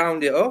just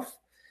round it off.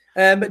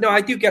 But no,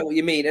 I do get what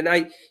you mean, and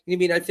I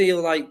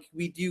feel like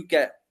we do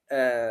get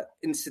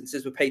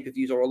instances where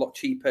pay-per-views are a lot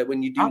cheaper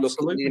when you do look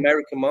at the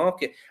American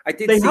market.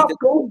 They have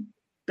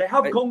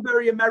gone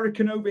very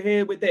American over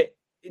here with it.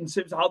 In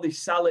terms of how they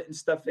sell it and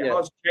stuff, it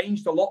has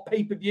changed a lot,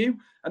 pay-per-view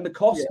and the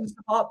cost and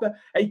stuff. But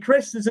hey,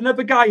 Chris, there's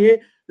another guy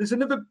here. There's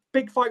another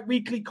Big Fight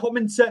Weekly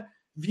commenter,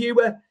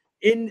 viewer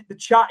in the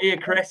chat here,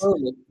 Chris.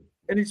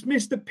 And it's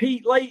Mr.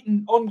 Pete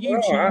Layton on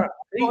YouTube.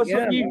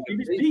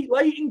 It's Pete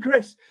Layton,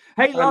 Chris.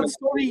 Hey, lads,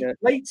 sorry,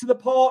 late to the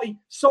party.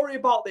 Sorry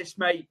about this,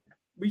 mate.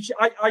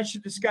 I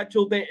should have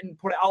scheduled it and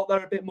put it out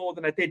there a bit more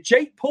than I did.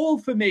 Jake Paul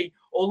for me,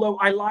 although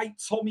I like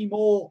Tommy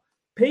more.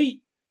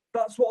 Pete,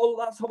 that's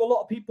how a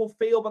lot of people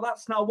feel, but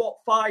that's now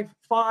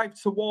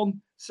 5-1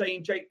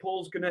 saying Jake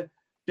Paul's going to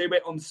do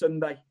it on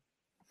Sunday.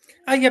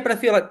 Yeah, but I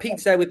feel like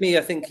Pete's there with me.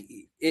 I think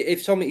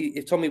if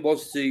Tommy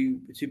was to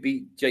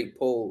beat Jake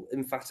Paul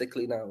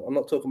emphatically now, I'm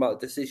not talking about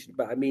a decision,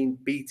 but I mean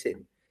beat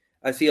him.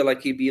 I feel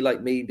like he'd be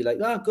like me, he'd be like,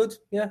 good,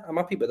 yeah, I'm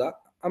happy with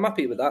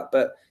that.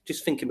 But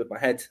just thinking with my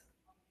head.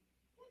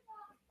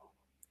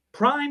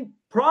 Prime,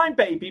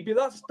 baby, but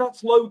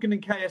that's Logan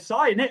and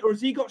KSI, isn't it? Or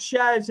has he got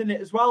shares in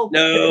it as well?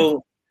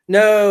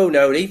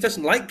 No, he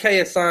doesn't like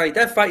KSI.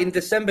 They're fighting in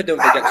December,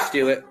 don't forget,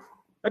 Stuart.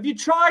 Have you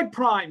tried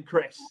Prime,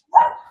 Chris?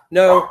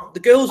 No, the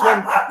girls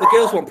want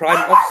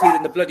Prime, obviously,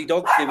 than the bloody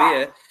dogs do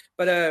here.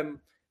 But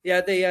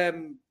they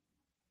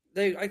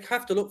I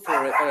have to look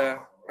for it, but I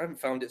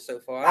haven't found it so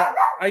far.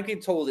 I've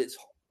been told it's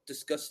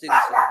disgusting,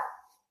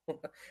 so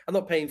I'm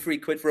not paying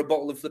 £3 for a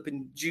bottle of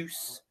flipping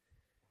juice.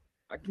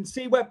 I can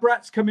see where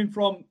Brett's coming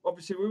from.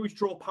 Obviously, we always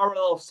draw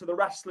parallels to the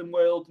wrestling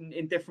world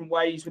in different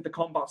ways with the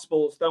combat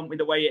sports, don't we,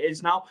 the way it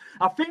is now.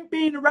 I think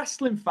being a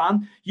wrestling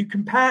fan, you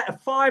compare a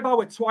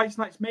 5-hour Twice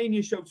Nights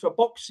Mania show to a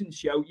boxing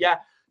show. Yeah,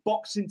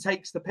 boxing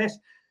takes the piss.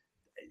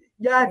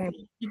 Yeah,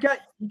 you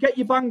get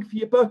your bang for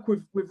your buck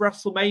with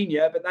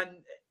WrestleMania, but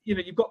then,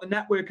 you've got the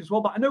network as well.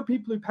 But I know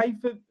people who pay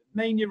for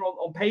Mania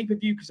on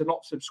pay-per-view because they're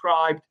not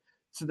subscribed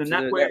to the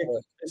network.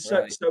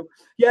 Right. So,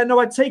 yeah, no,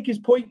 I'd take his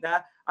point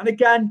there. And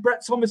again,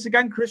 Brett Thomas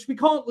again, Chris. We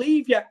can't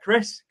leave yet,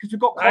 Chris, because we've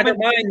got comments.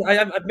 I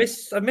don't mind.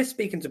 I miss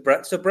speaking to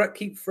Brett. So, Brett,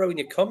 keep throwing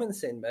your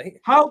comments in, mate.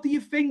 How do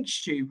you think,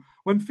 Stu,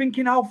 when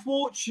thinking how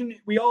fortunate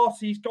we are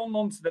he's gone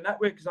on to the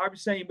network, as I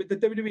was saying, with the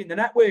WWE and the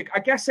network, I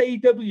guess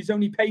AEW is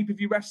only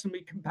pay-per-view wrestling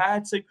we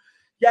compared to.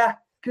 Yeah,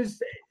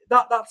 because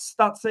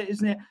that's it,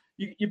 isn't it?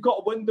 You've got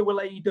to wonder, will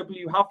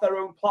AEW have their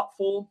own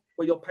platform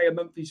where you'll pay a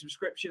monthly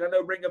subscription? I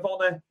know Ring of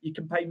Honor, you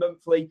can pay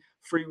monthly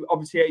through,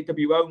 obviously,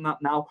 AEW own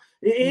that now.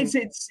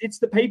 It's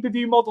the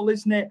pay-per-view model,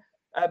 isn't it?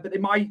 But they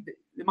might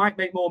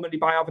make more money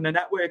by having a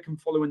network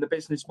and following the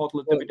business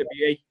model of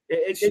WWE.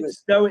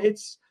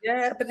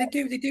 Yeah, but they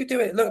do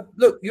it.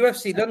 Look,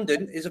 UFC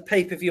London is a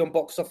pay-per-view on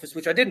box office,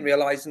 which I didn't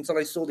realise until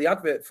I saw the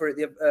advert for it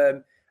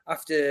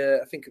after,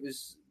 I think it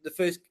was the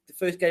first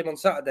game on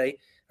Saturday.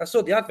 I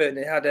saw the advert and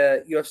it had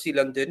a UFC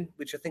London,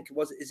 which I think it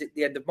was. Is it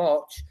the end of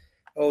March,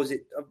 or is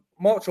it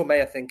March or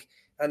May? I think,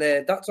 and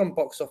that's on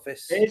box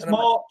office. It is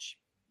March.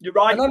 You're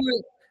right. And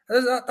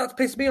that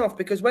pissed me off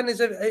because when has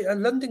a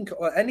London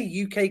or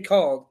any UK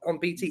card on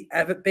BT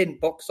ever been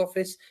box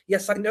office?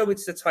 Yes, I know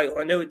it's the title.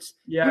 I know it's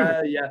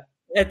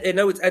I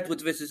know it's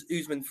Edwards versus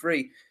Usman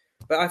 3,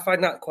 but I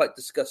find that quite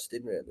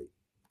disgusting, really,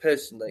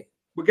 personally.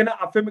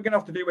 I think we're gonna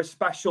have to do a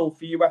special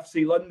for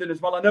UFC London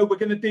as well. I know we're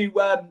gonna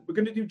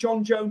do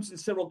John Jones and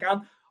Cyril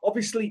Gane.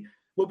 Obviously,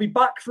 we'll be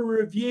back for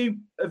a review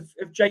of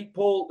Jake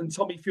Paul and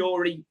Tommy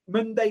Fury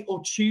Monday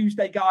or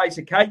Tuesday, guys.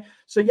 Okay,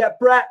 so yeah,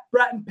 Brett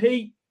and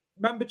Pete,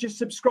 remember, just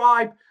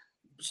subscribe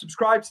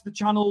to the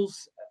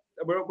channels.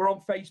 We're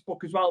on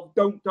Facebook as well.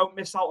 Don't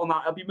miss out on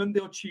that. It'll be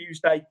Monday or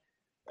Tuesday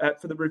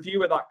for the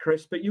review of that,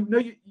 Chris. But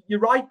you're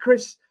right,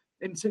 Chris.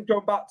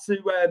 Going back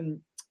to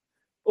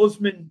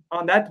Usman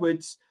and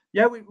Edwards.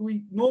 Yeah,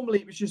 we normally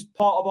it was just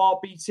part of our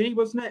BT,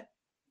 wasn't it?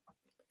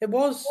 It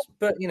was,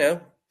 but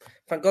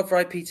thank God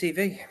for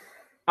IPTV.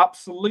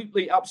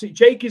 Absolutely.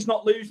 Jake is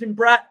not losing,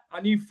 Brett.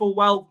 I knew full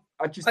well.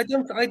 I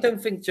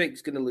don't think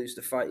Jake's going to lose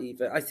the fight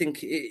either. I think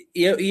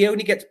he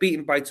only gets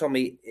beaten by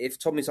Tommy if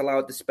Tommy's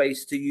allowed the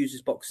space to use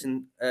his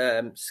boxing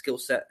skill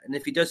set, and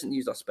if he doesn't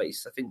use that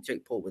space, I think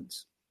Jake Paul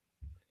wins.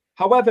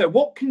 However,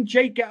 what can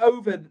Jake get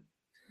over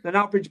than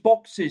average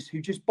boxers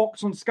who just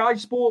box on Sky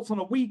Sports on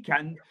a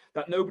weekend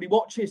that nobody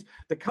watches?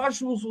 The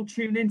casuals will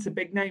tune into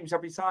big names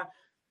every time.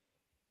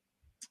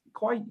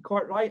 Quite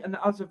right. And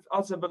as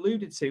I've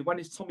alluded to, when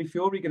is Tommy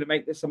Fury going to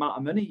make this amount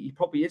of money? He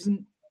probably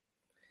isn't.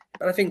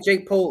 But I think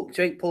Jake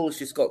Paul's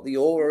just got the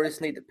aura,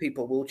 isn't he, that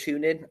people will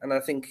tune in, and I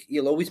think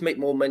he'll always make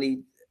more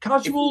money.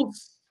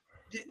 Casuals,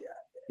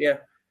 yeah.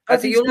 I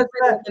think he'll make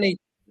more money.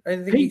 I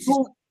think he's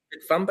a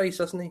big fan base,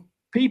 hasn't he?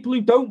 People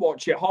who don't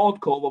watch it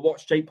hardcore will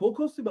watch Jake Paul. Of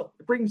course they will.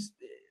 It brings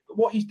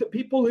what he's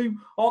people who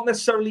aren't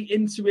necessarily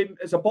into him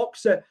as a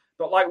boxer,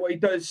 but like what he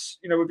does,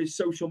 with his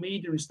social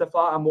media and stuff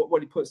like that, and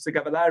what he puts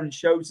together there and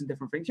shows and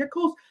different things. Yeah, of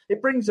course,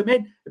 it brings them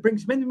in.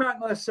 They might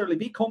not necessarily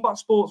be combat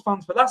sports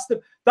fans, but that's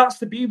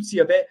the beauty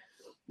of it,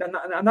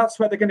 and that's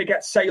where they're going to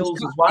get sales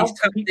as well.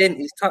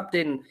 He's tapped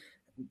in.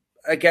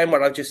 Again,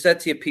 what I've just said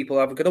to you, people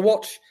are going to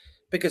watch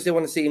because they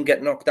want to see him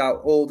get knocked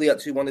out, or they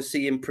actually want to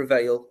see him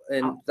prevail,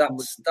 and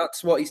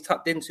that's what he's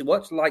tapped into.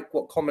 What's like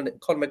what Conor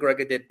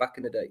McGregor did back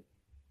in the day.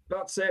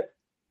 That's it.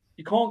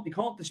 You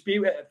can't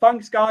dispute it.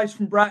 Thanks, guys,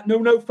 from Brett.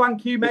 No,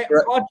 thank you, mate.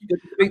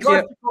 I'm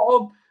glad you got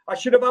on. I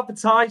should have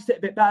advertised it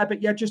a bit better,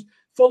 but yeah, just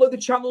follow the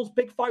channels,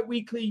 Big Fight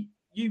Weekly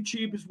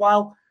YouTube as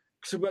well,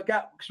 because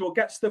we'll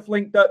get stuff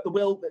linked.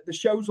 The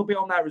shows will be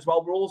on there as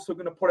well. We're also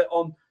going to put it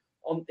on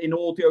in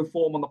audio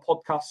form on the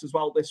podcast as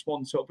well. This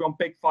one, so it'll be on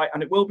Big Fight,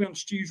 and it will be on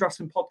Stu's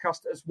Wrestling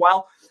Podcast as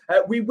well.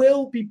 We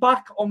will be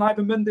back on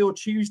either Monday or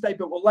Tuesday,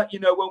 but we'll let you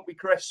know, won't we,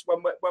 Chris,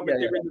 when we're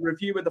doing the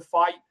review of the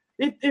fight.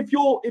 If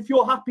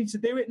you're happy to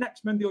do it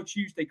next Monday or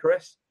Tuesday,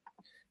 Chris.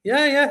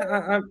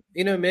 Yeah.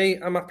 You know me,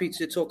 I'm happy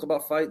to talk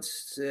about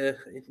fights.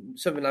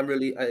 Something I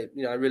really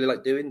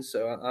like doing.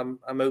 So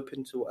I'm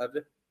open to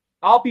whatever.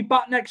 I'll be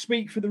back next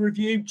week for the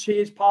review.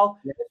 Cheers, pal.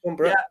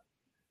 Yeah,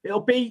 it'll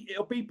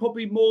be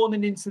probably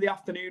morning into the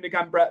afternoon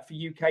again, Brett, for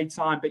UK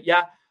time. But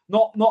yeah,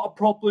 not a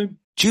problem.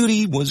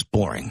 Judy was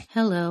boring.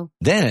 Hello.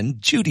 Then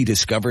Judy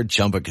discovered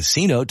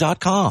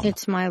ChumbaCasino.com.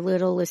 It's my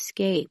little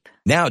escape.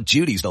 Now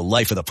Judy's the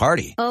life of the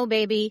party. Oh,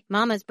 baby,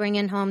 mama's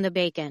bringing home the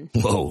bacon.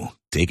 Whoa,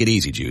 take it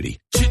easy, Judy.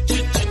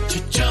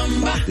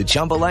 The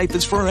Chumba life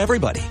is for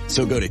everybody.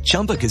 So go to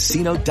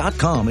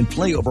ChumbaCasino.com and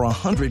play over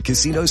 100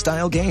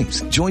 casino-style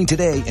games. Join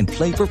today and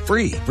play for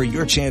free for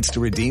your chance to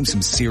redeem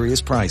some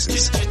serious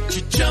prizes.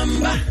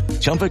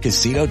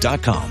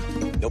 ChumbaCasino.com.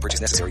 No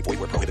purchase necessary. Void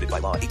where prohibited by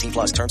law. 18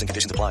 plus terms and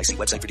conditions apply. See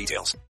website for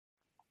details.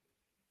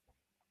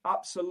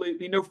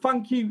 Absolutely. No,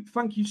 thank you.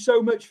 Thank you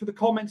so much for the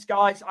comments,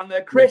 guys. And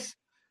Chris,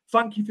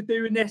 thank you for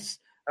doing this.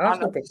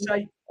 And I'd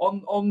say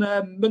on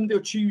Monday or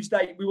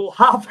Tuesday, we will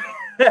have,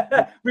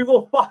 we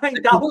will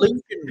find out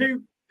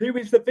who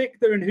is the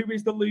victor and who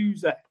is the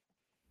loser.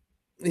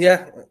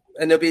 Yeah.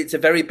 And it's a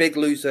very big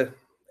loser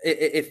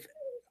if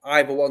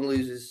either one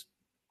loses.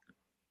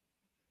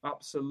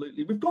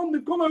 Absolutely. We've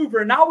gone over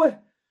an hour.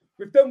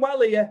 We've done well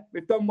here.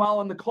 We've done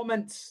well, and the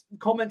comments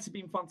have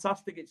been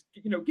fantastic. It's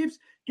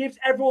gives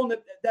everyone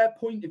their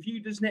point of view,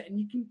 doesn't it? And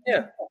you can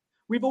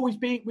We've always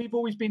been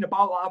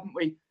about that, haven't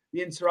we?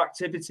 The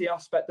interactivity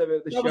aspect of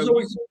the show.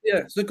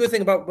 It's the good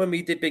thing about when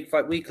we did Big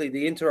Fight Weekly.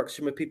 The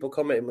interaction with people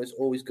commenting was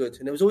always good,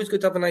 and it was always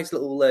good to have a nice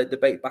little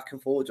debate back and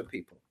forwards with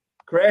people.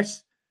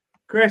 Chris,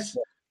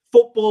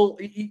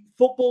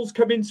 football's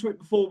come into it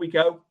before we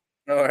go.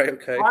 All right,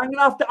 okay. I'm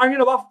gonna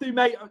have to,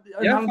 mate.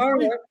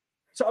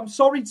 So I'm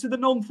sorry to the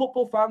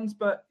non-football fans,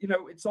 but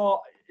it's our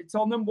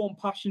number one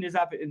passion is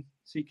Everton.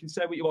 So you can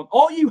say what you want.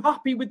 Are you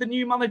happy with the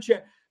new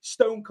manager,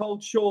 Stone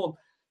Cold Sean?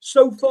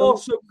 So far,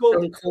 so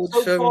good. So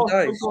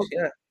good.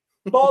 Yeah.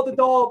 Bar the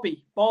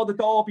derby,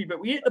 but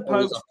we hit the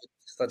post.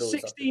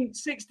 16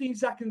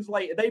 seconds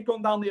later, they've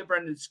gone down the other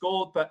end and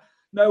scored. But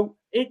no,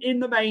 in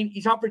the main,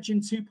 he's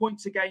averaging 2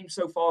 points a game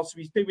so far, so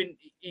he's doing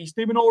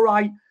all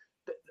right.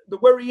 The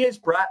worry is,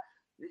 Brett,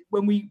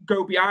 when we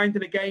go behind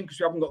in a game because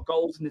we haven't got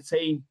goals in the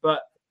team,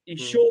 but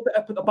he's shored it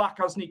up at the back,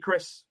 hasn't he,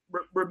 Chris?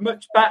 We're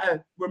much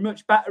better. We're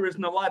much better as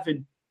an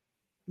 11.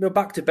 We're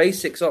back to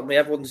basics, aren't we?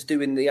 Everyone's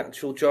doing the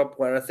actual job.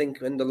 Where I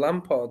think under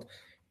Lampard,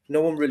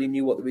 no one really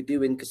knew what they were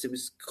doing because he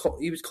was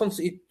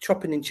constantly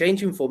chopping and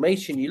changing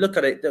formation. You look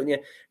at it, don't you?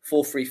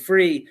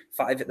 4-3-3,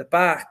 5 at the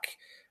back.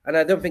 And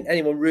I don't think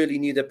anyone really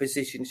knew their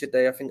position, should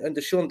they? I think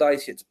under Sean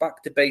Dyche, it's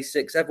back to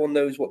basics. Everyone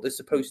knows what they're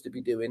supposed to be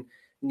doing.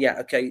 And yeah,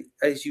 okay,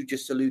 as you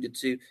just alluded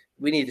to,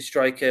 we need a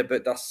striker,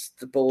 but that's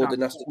the board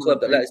and that's the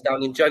club that let us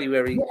down in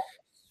January.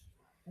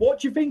 What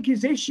do you think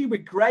his issue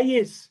with Gray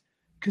is?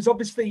 Because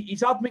obviously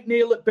he's had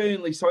McNeil at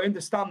Burnley, so I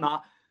understand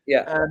that.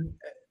 Yeah.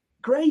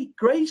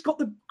 Gray's got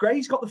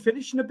the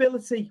finishing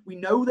ability. We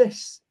know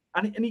this.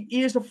 And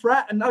he is a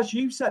threat. And as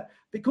you said,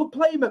 they could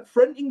play him up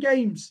front in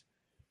games.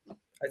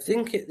 I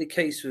think the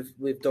case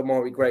with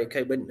Demarai Gray,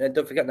 okay, and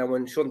don't forget now,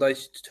 when Sean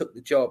Dyche took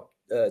the job,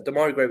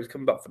 Demarai Gray was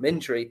coming back from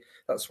injury.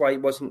 That's why he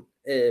wasn't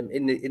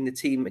in the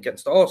team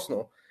against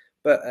Arsenal.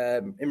 But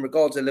in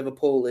regards to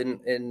Liverpool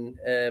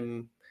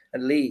and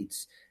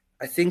Leeds,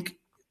 I think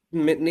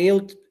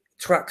McNeil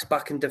tracks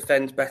back and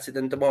defends better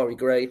than Demarai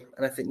Gray,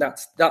 and I think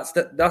that's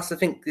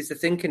the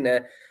thinking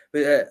there.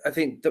 But I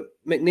think that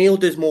McNeil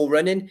does more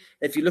running.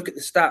 If you look at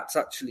the stats,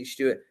 actually,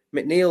 Stuart,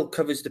 McNeil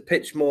covers the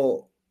pitch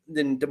more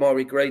than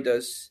Demarai Gray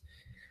does.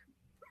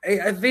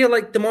 I feel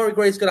like Demarai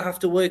Gray is going to have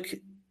to work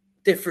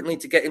differently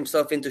to get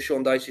himself into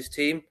Sean Dyche's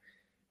team.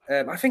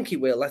 I think he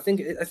will. I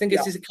think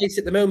this is a case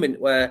at the moment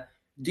where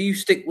do you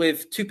stick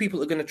with two people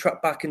that are going to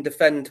track back and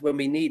defend when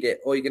we need it,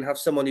 or you're going to have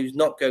someone who's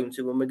not going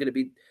to, and we're going to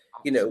be,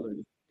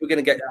 we're going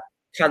to get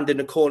canned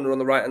in a corner on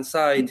the right hand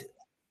side.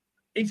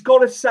 He's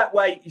got a set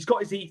way. He's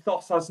got his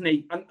ethos, hasn't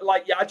he? And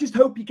I just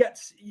hope he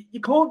gets.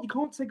 You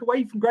can't take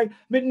away from Gray.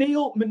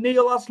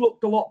 McNeil has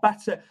looked a lot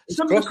better.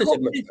 Some of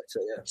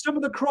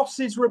the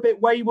crosses were a bit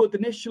wayward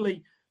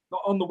initially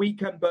on the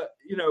weekend, but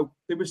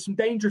there was some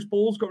dangerous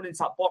balls going into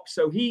that box.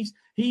 So he's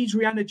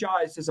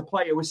re-energized as a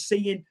player. We're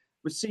seeing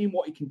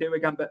what he can do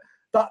again. But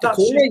that's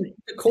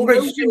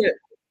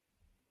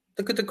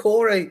Look at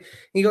Decore.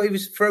 He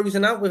was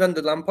frozen out with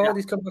under Lampard. Yeah.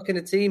 He's come back in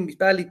the team. He's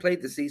barely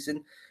played the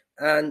season.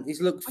 And he's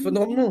looked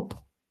phenomenal.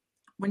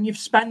 When you've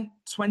spent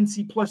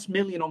 20 plus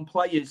million on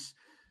players,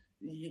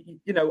 I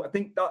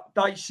think that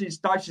Dyche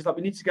is like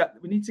we need to get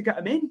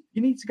him in.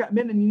 You need to get him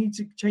in, and you need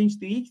to change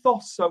the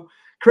ethos. So,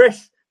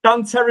 Chris,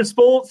 Dan Terra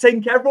Sports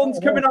Inc. Everyone's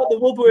coming out the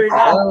woodwork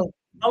now.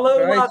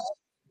 Hello, lads.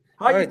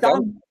 Hi,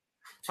 Dan.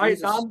 Hi,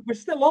 Dan. We're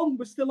still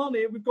on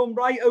here. We've gone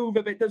right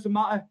over, but it doesn't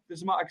matter.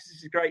 Because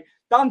this is great.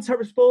 Dan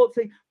Terra Sports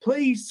Inc.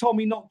 Please,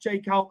 Tommy, knock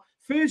Jake out.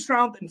 First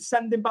round and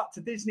send him back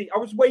to Disney. I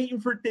was waiting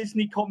for a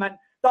Disney comment.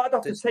 That'd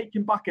have to take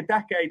him back a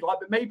decade.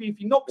 But maybe if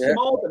he knocks him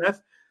hard enough,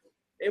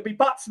 it'll be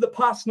back to the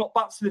past, not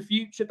back to the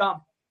future,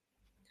 Dan.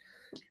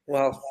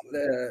 Well,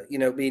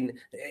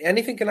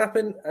 anything can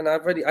happen.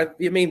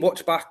 And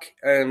watch back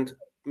and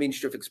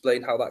Struff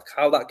explained how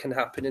that can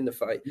happen in the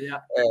fight. Yeah.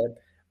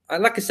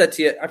 And like I said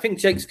to you, I think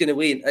Jake's going to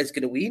win. He's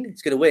going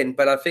to win.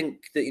 But I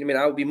think that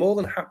I would be more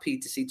than happy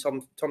to see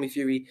Tommy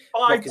Fury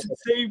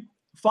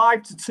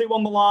 5-2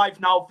 on the live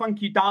now.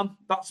 Thank you, Dan.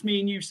 That's me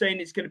and you saying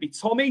it's going to be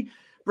Tommy.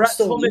 Brett,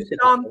 Thomas,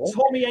 Dan.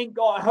 Tommy ain't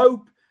got a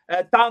hope.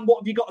 Dan,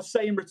 what have you got to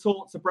say in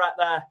retort to Brett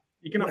there?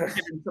 You're going to have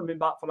to give him something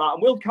back for that.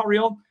 And we'll carry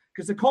on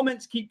because the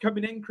comments keep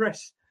coming in,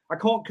 Chris. I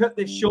can't cut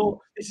this short.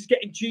 This is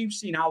getting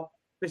juicy now.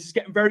 This is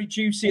getting very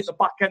juicy at the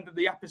back end of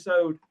the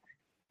episode.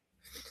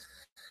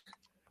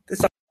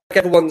 It's like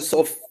everyone's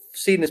sort of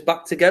seeing us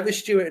back together,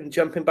 Stuart, and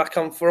jumping back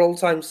on for old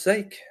time's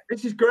sake.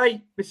 This is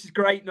great.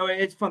 No,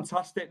 it's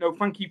fantastic. No,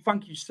 thank you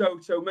so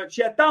much.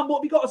 Yeah, Dan, what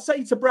have you got to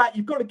say to Brett?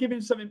 You've got to give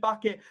him something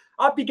back here.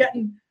 I'd be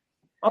coming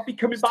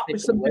back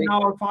with something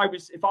now if I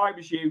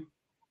was you.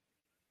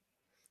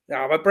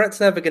 No, but Brett's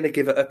never going to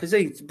give it up, is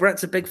he?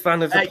 Brett's a big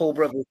fan of the Paul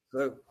brothers.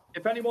 So.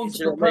 If anyone's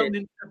a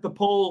proponent of the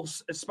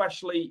Pauls,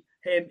 especially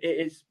him,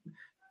 it is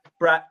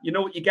Brett. You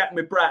know what you're getting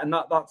with Brett, and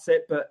that's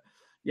it. But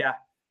yeah.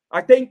 I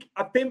think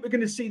we're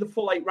going to see the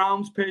full 8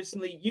 rounds,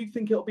 personally. You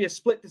think it'll be a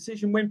split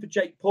decision win for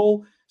Jake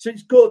Paul. So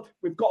it's good.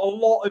 We've got a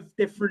lot of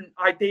different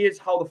ideas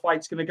how the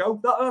fight's going to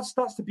go.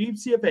 That's the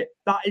beauty of it.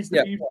 That is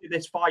the beauty of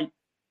this fight.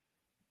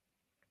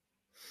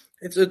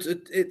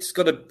 It's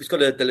got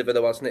to deliver,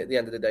 though, hasn't it? At the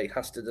end of the day, it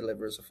has to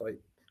deliver as a fight.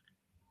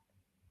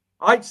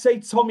 I'd say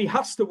Tommy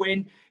has to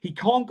win. He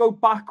can't go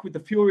back with the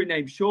Fury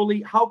name,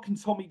 surely. How can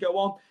Tommy go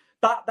on?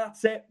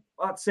 That's it.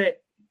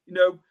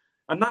 And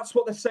that's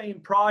what they're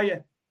saying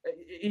prior.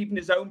 Even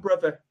his own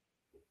brother.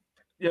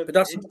 But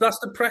that's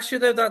the pressure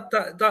though.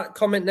 That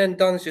comment then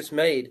Dan's just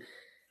made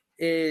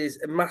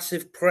is a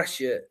massive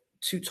pressure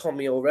to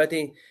Tommy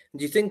already. And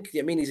do you think?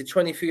 He's a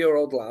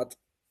 23-year-old lad,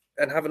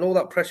 and having all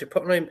that pressure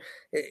put on him,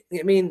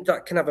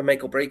 that can have a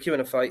make or break you in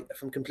a fight.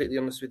 If I'm completely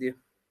honest with you.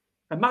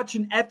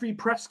 Imagine every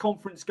press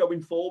conference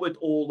going forward,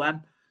 all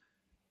them.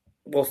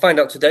 We'll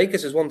find out today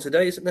because there's one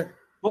today, isn't there?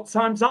 What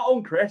time's that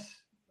on, Chris?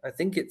 I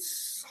think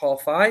it's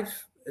 5:30.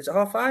 Is it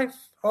 5:30?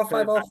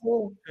 5:30,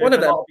 4:30. One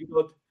of them.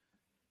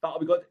 That'll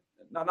be good.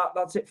 No,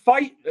 that's it.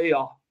 Fighters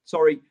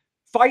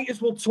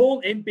will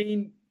taunt him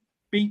being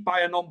beat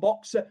by a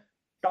non-boxer.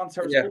 That's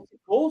the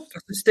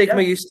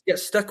stigma you get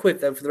stuck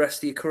with then for the rest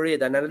of your career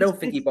then. And I don't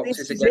think he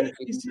boxes again.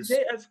 This is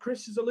it, as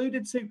Chris has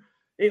alluded to.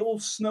 it will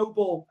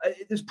snowball.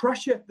 There's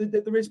pressure.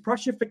 There is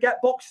pressure. Forget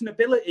boxing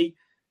ability.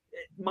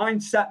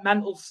 Mindset,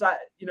 mental set,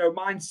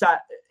 mindset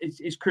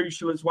is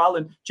crucial as well.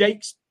 And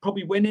Jake's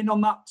probably winning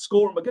on that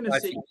score. And we're going to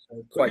see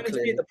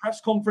at the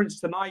press conference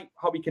tonight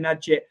how we can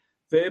edge it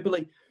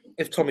verbally.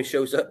 If Tommy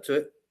shows up to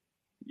it.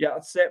 Yeah,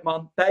 that's it,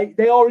 man.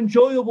 They are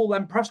enjoyable.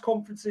 Them press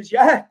conferences.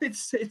 Yeah,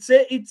 it's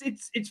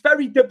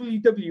very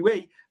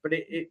WWE, but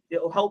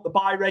it'll help the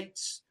buy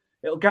rates.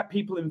 It'll get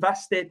people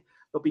invested.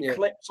 There'll be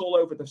clips all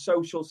over the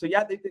social. So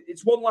yeah,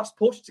 it's one last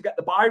push to get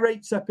the buy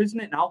rates up,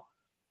 isn't it now?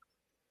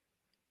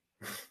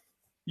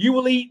 You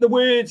will eat the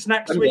words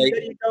next week.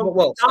 There you go.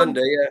 Well, Dan,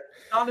 Sunday, yeah.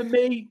 Dan and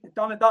me.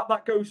 Dan,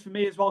 that goes for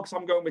me as well because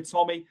I'm going with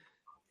Tommy.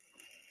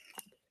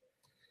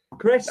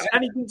 Chris,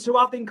 anything to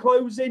add in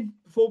closing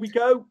before we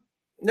go?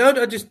 No,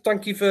 I just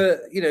thank you for,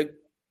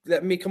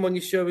 letting me come on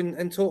your show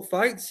and talk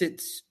fights.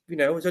 It's,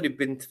 it's only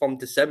been from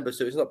December,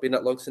 so it's not been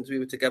that long since we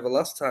were together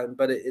last time,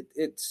 but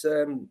it's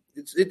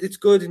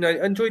good. And I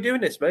enjoy doing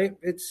this, mate.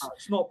 It's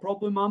not a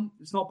problem, man.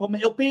 It's not a problem.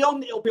 It'll be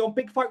on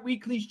Big Fight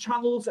Weekly's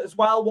channels as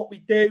well. What we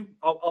do,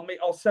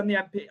 I'll send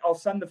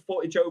the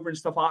footage over and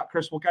stuff like that,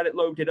 Chris. We'll get it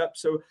loaded up.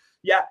 So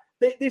yeah,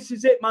 this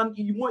is it, man.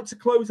 You wanted to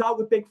close out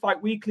with Big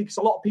Fight Weekly because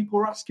a lot of people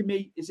were asking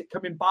me, is it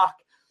coming back?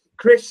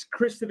 Chris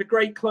did a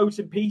great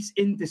closing piece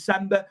in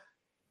December,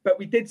 but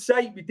we did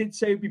say we'd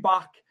be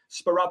back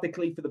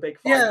sporadically for the big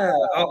fight. Yeah,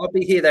 I'll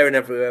be here, there, and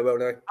everywhere,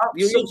 won't I?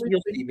 You'll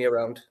see me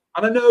around.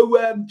 And I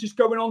know, just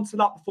going on to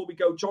that before we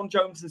go, John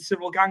Jones and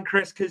Cyril Gane,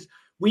 Chris, because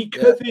we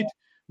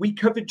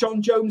covered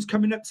John Jones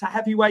coming up to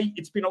heavyweight.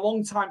 It's been a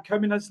long time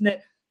coming, hasn't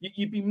it?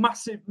 You'd be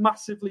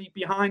massively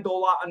behind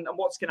all that and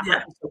what's going to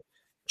happen. So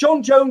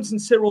John Jones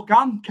and Cyril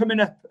Gane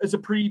coming up as a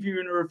preview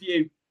and a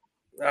review.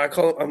 I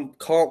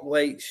can't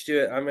wait,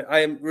 Stuart. I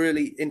am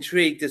really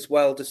intrigued as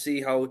well to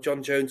see how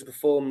John Jones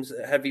performs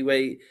at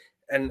heavyweight,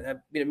 and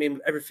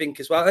everything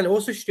as well. And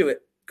also,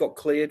 Stuart got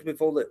cleared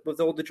with all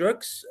the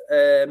drugs.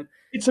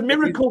 It's a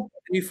miracle.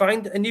 You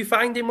find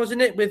him,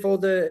 wasn't it? With all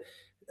the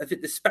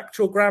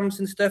spectrograms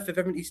and stuff of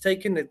everything he's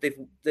taken,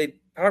 they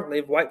apparently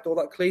have wiped all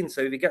that clean.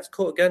 So if he gets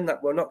caught again,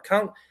 that will not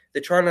count.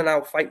 They're trying to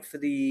now fight for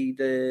the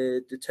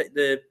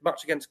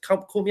match against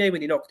Cormier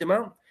when he knocked him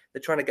out.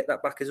 They're trying to get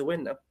that back as a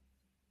win now.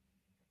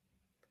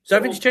 So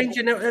everything's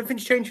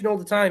changing all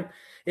the time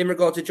in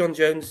regard to John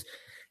Jones.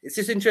 It's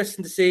just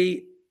interesting to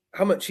see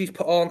how much he's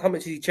put on, how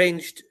much he's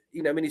changed.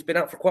 He's been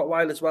out for quite a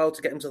while as well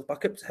to get himself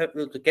back up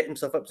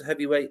to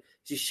heavyweight.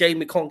 It's a shame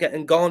we can't get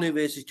Ngannou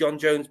versus John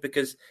Jones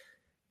because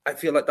I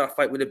feel like that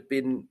fight would have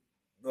been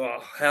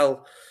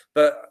hell.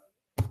 But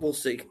we'll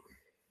see.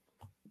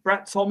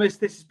 Brett Thomas,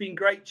 this has been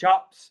great,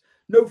 chaps.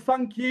 No,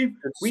 thank you.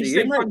 We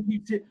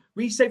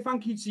say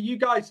thank you to you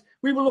guys.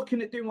 We were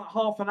looking at doing like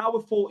half an hour,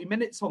 40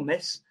 minutes on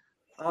this.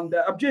 And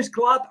I'm just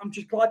glad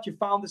you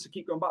found this. I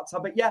keep going back to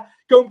that. But yeah,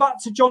 going back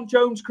to John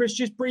Jones, Chris,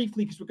 just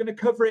briefly, because we're going to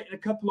cover it in a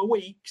couple of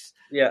weeks.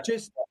 Yeah.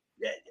 Just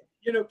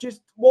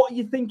what are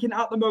you thinking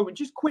at the moment?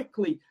 Just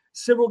quickly,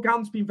 Cyril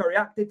Gane's been very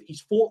active. He's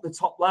fought at the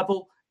top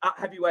level at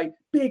heavyweight.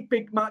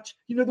 Big match.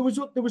 There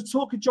was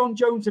talk of John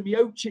Jones and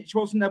Miocic,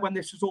 wasn't there, when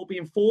this was all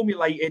being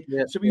formulated?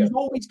 Yeah, so he was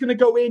always going to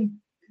go in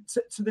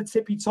to the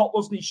tippy top,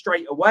 wasn't he,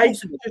 straight away?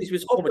 He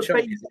was on the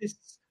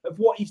basis of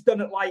what he's done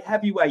at light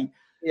heavyweight.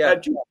 Yeah.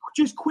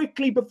 Just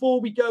quickly before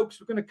we go,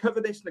 because we're going to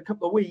cover this in a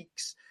couple of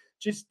weeks.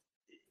 Just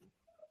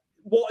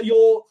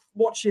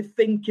what's your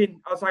thinking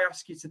as I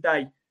ask you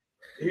today?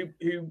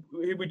 Who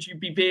would you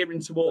be veering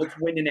towards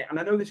winning it? And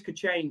I know this could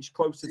change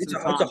closer to the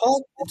time.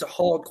 It's a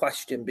hard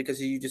question because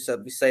you just said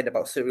saying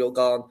about Cyril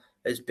Gane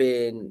has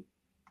been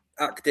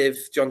active.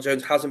 John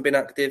Jones hasn't been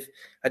active,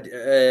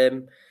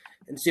 and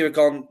Cyril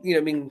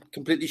Gane,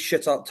 completely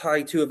shut out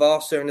Tai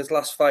Tuivasa in his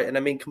last fight,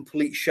 and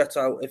complete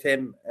shutout of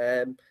him.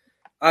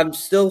 I'm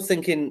still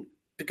thinking,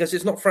 because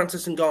it's not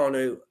Francis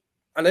Ngannou,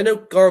 and I know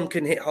Gane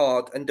can hit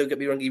hard, and don't get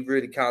me wrong, he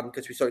really can,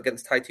 because we saw it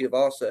against Tai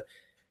Tuivasa.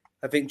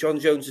 I think John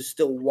Jones is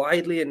still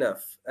widely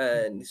enough,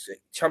 and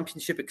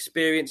championship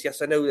experience.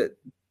 Yes, I know that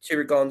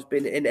Cyril Gane's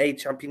been in a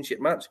championship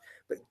match,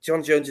 but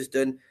John Jones has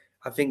done,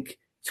 I think,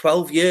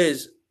 12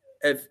 years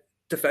of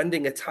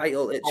defending a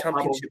title at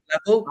championship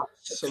level,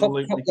 top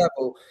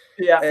level.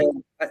 Yeah.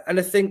 And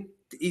I think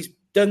he's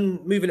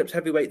done moving up to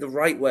heavyweight the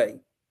right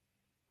way.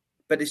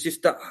 But it's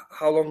just that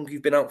how long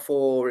you've been out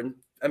for, and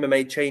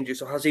MMA changes.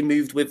 So has he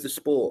moved with the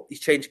sport? He's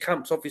changed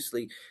camps,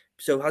 obviously.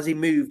 So has he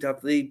moved?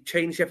 Have they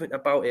changed everything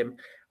about him?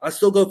 I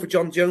still go for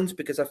John Jones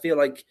because I feel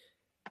like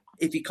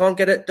if he can't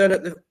get it done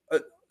at the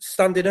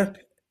standing up,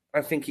 I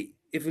think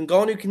if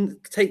Ngannou can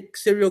take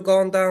Cyril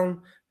Gane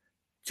down,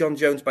 John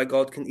Jones, by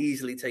God, can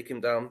easily take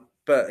him down.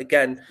 But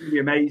again, it'd be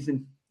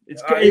amazing.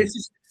 It's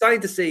just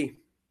exciting to see.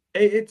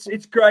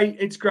 It's great.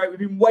 It's great. We've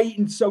been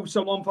waiting so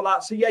long for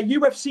that. So yeah,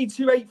 UFC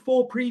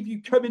 284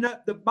 preview coming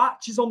up. The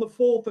match is on the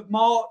 4th of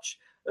March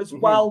as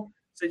well.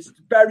 So it's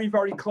very,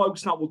 very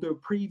close now. We'll do a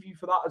preview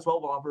for that as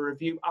well. We'll have a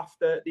review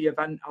after the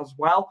event as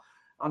well.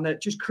 And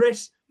just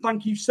Chris,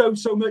 thank you so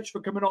much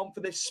for coming on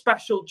for this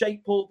special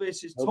Jake Paul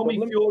versus Tommy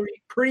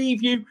Fury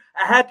preview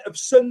ahead of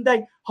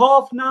Sunday,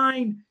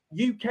 9:30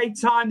 UK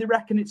time, they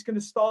reckon it's going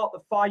to start the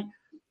fight.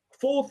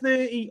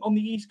 4:30 on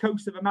the East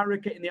Coast of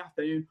America in the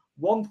afternoon,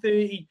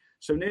 1:30,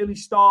 so an early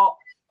start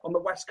on the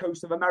West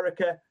Coast of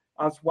America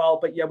as well.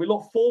 But yeah, we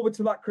look forward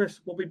to that, Chris.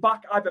 We'll be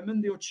back either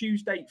Monday or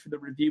Tuesday for the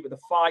review of the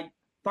fight.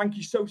 Thank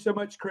you so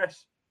much,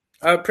 Chris.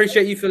 I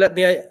appreciate you for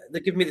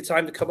giving me the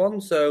time to come on.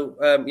 So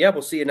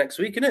we'll see you next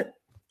week, innit?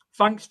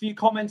 Thanks for your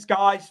comments,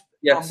 guys.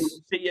 Yes. And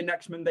we'll see you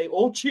next Monday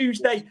or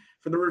Tuesday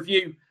for the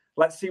review.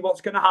 Let's see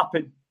what's going to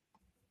happen.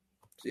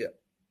 See ya.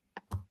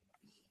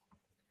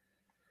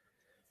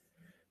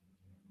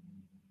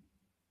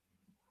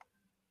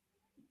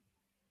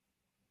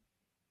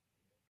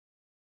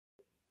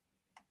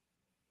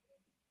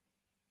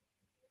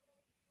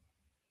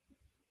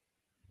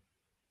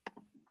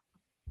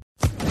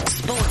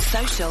 Sports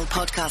Social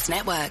Podcast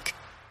Network.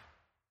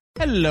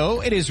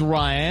 Hello, it is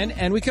Ryan,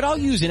 and we could all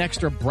use an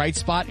extra bright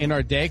spot in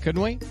our day,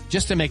 couldn't we?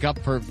 Just to make up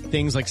for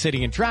things like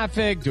sitting in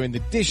traffic, doing the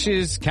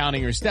dishes,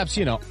 counting your steps,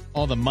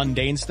 all the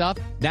mundane stuff.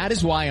 That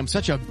is why I'm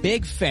such a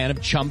big fan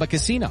of Chumba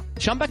Casino.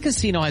 Chumba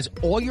Casino has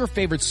all your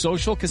favorite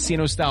social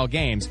casino-style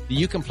games that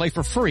you can play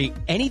for free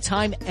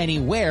anytime,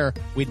 anywhere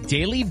with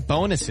daily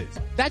bonuses.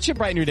 That should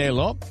brighten your day a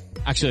little.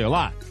 Actually, a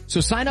lot.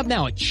 So sign up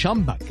now at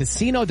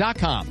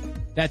ChumbaCasino.com.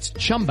 That's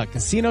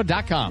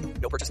ChumbaCasino.com.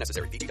 No purchase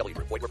necessary. VGW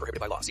Group. Void where prohibited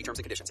by law. See terms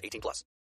and conditions. 18+.